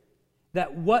understand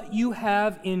that what you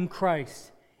have in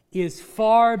Christ is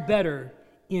far better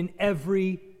in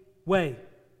every way?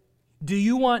 Do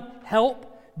you want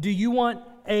help? Do you want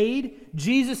aid?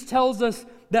 Jesus tells us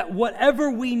that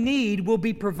whatever we need will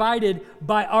be provided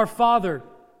by our Father.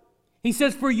 He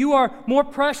says, "For you are more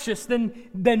precious than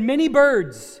many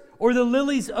birds or the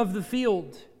lilies of the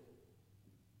field.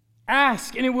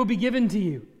 Ask and it will be given to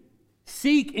you.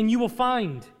 Seek and you will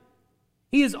find."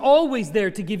 He is always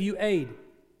there to give you aid.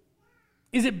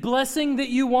 Is it blessing that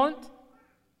you want?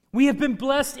 We have been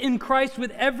blessed in Christ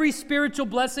with every spiritual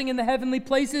blessing in the heavenly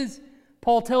places,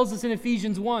 Paul tells us in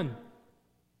Ephesians 1.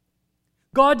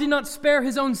 God did not spare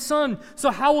His own Son,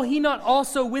 so how will He not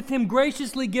also with Him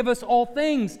graciously give us all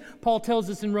things? Paul tells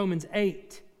us in Romans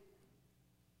 8.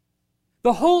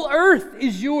 The whole earth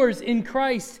is yours in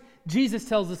Christ, Jesus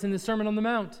tells us in the Sermon on the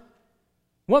Mount.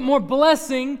 What more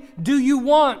blessing do you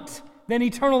want than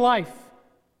eternal life?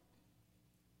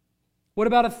 What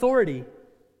about authority?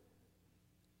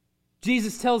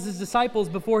 Jesus tells His disciples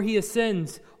before He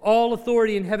ascends, "All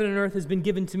authority in heaven and earth has been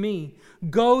given to me.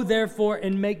 Go therefore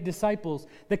and make disciples."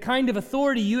 The kind of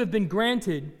authority you have been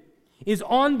granted is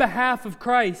on behalf of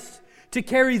Christ to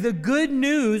carry the good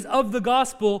news of the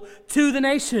gospel to the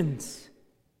nations.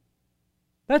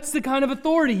 That's the kind of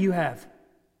authority you have.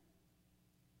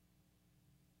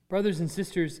 Brothers and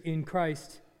sisters in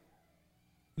Christ,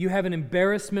 you have an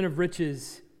embarrassment of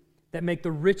riches that make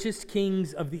the richest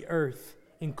kings of the earth,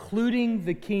 including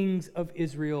the kings of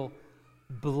Israel,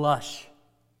 blush.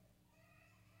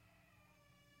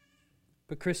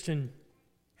 But Christian,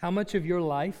 how much of your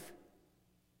life,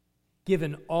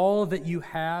 given all that you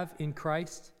have in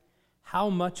Christ, how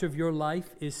much of your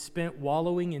life is spent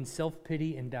wallowing in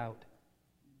self-pity and doubt?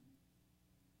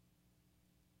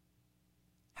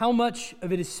 How much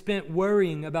of it is spent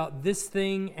worrying about this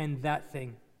thing and that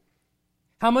thing?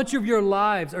 How much of your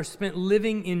lives are spent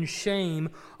living in shame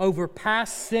over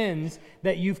past sins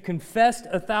that you've confessed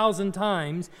 1,000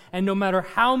 times, and no matter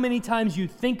how many times you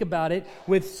think about it,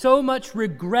 with so much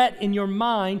regret in your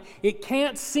mind, it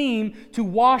can't seem to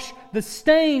wash the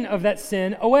stain of that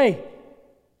sin away?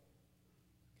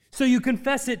 So you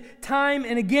confess it time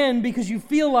and again because you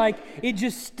feel like it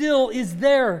just still is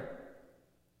there.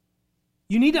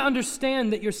 You need to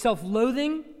understand that your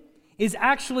self-loathing is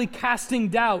actually casting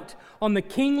doubt on the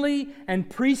kingly and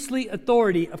priestly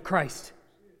authority of Christ.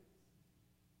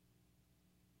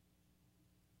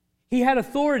 He had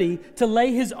authority to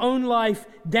lay his own life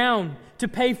down to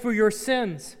pay for your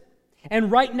sins. And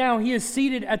right now he is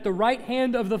seated at the right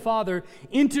hand of the Father,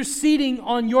 interceding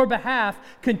on your behalf,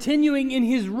 continuing in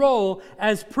his role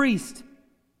as priest.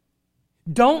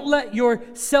 Don't let your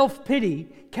self-pity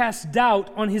cast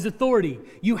doubt on his authority.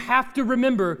 You have to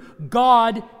remember,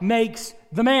 God makes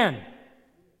the man.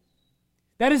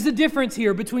 That is the difference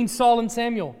here between Saul and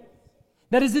Samuel.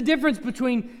 That is the difference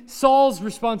between Saul's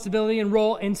responsibility and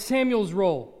role and Samuel's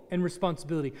role and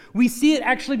responsibility. We see it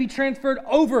actually be transferred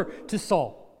over to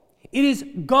Saul. It is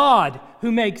God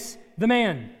who makes the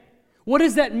man. What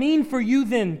does that mean for you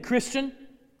then, Christian?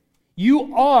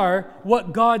 You are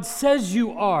what God says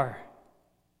you are.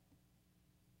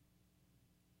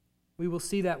 We will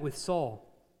see that with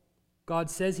Saul.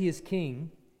 God says he is king,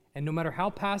 and no matter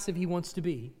how passive he wants to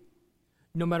be,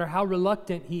 no matter how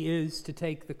reluctant he is to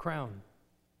take the crown,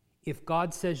 if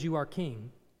God says you are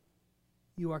king,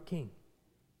 you are king.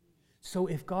 So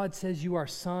if God says you are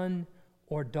son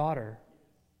or daughter,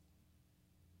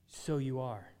 so you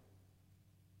are.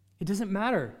 It doesn't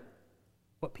matter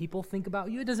what people think about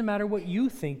you. It doesn't matter what you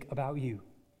think about you.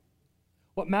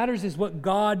 What matters is what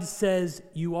God says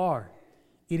you are.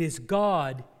 It is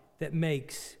God that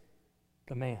makes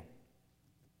the man.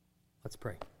 Let's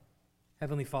pray.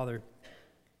 Heavenly Father,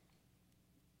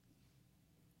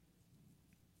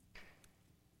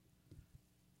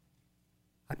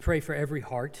 I pray for every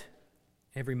heart,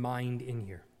 every mind in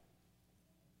here.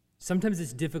 Sometimes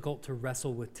it's difficult to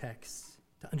wrestle with texts,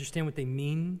 to understand what they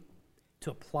mean, to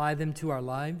apply them to our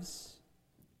lives.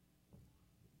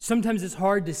 Sometimes it's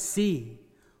hard to see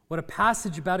what a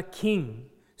passage about a king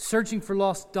searching for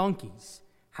lost donkeys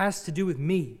has to do with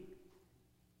me.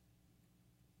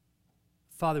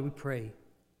 Father, we pray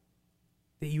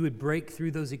that you would break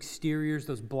through those exteriors,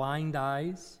 those blind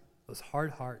eyes, those hard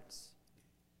hearts,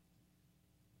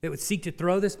 that would seek to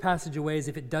throw this passage away as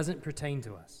if it doesn't pertain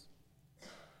to us,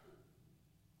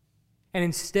 and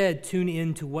instead tune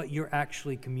in to what you're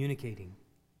actually communicating,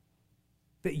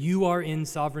 that you are in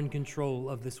sovereign control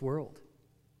of this world,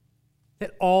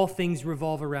 that all things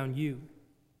revolve around you,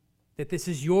 that this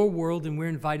is your world and we're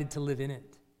invited to live in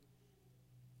it.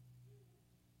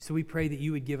 So we pray that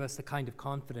you would give us the kind of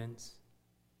confidence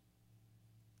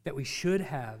that we should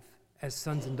have as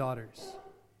sons and daughters,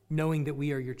 knowing that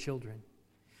we are your children.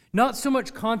 Not so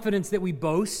much confidence that we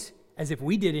boast as if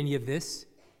we did any of this,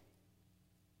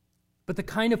 but the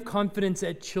kind of confidence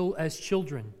as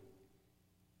children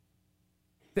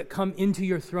that come into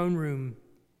your throne room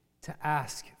to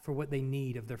ask for what they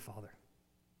need of their Father.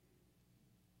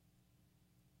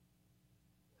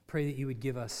 Pray that you would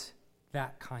give us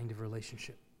that kind of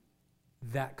relationship,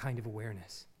 that kind of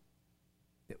awareness,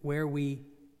 that where we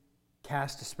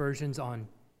cast aspersions on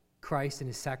Christ and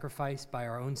his sacrifice by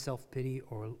our own self-pity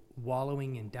or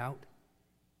wallowing in doubt,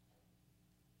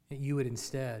 that you would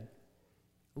instead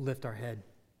lift our head.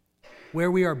 Where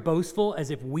we are boastful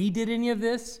as if we did any of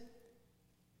this,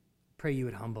 pray you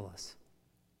would humble us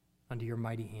under your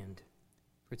mighty hand.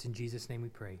 For it's in Jesus' name we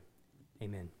pray.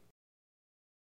 Amen.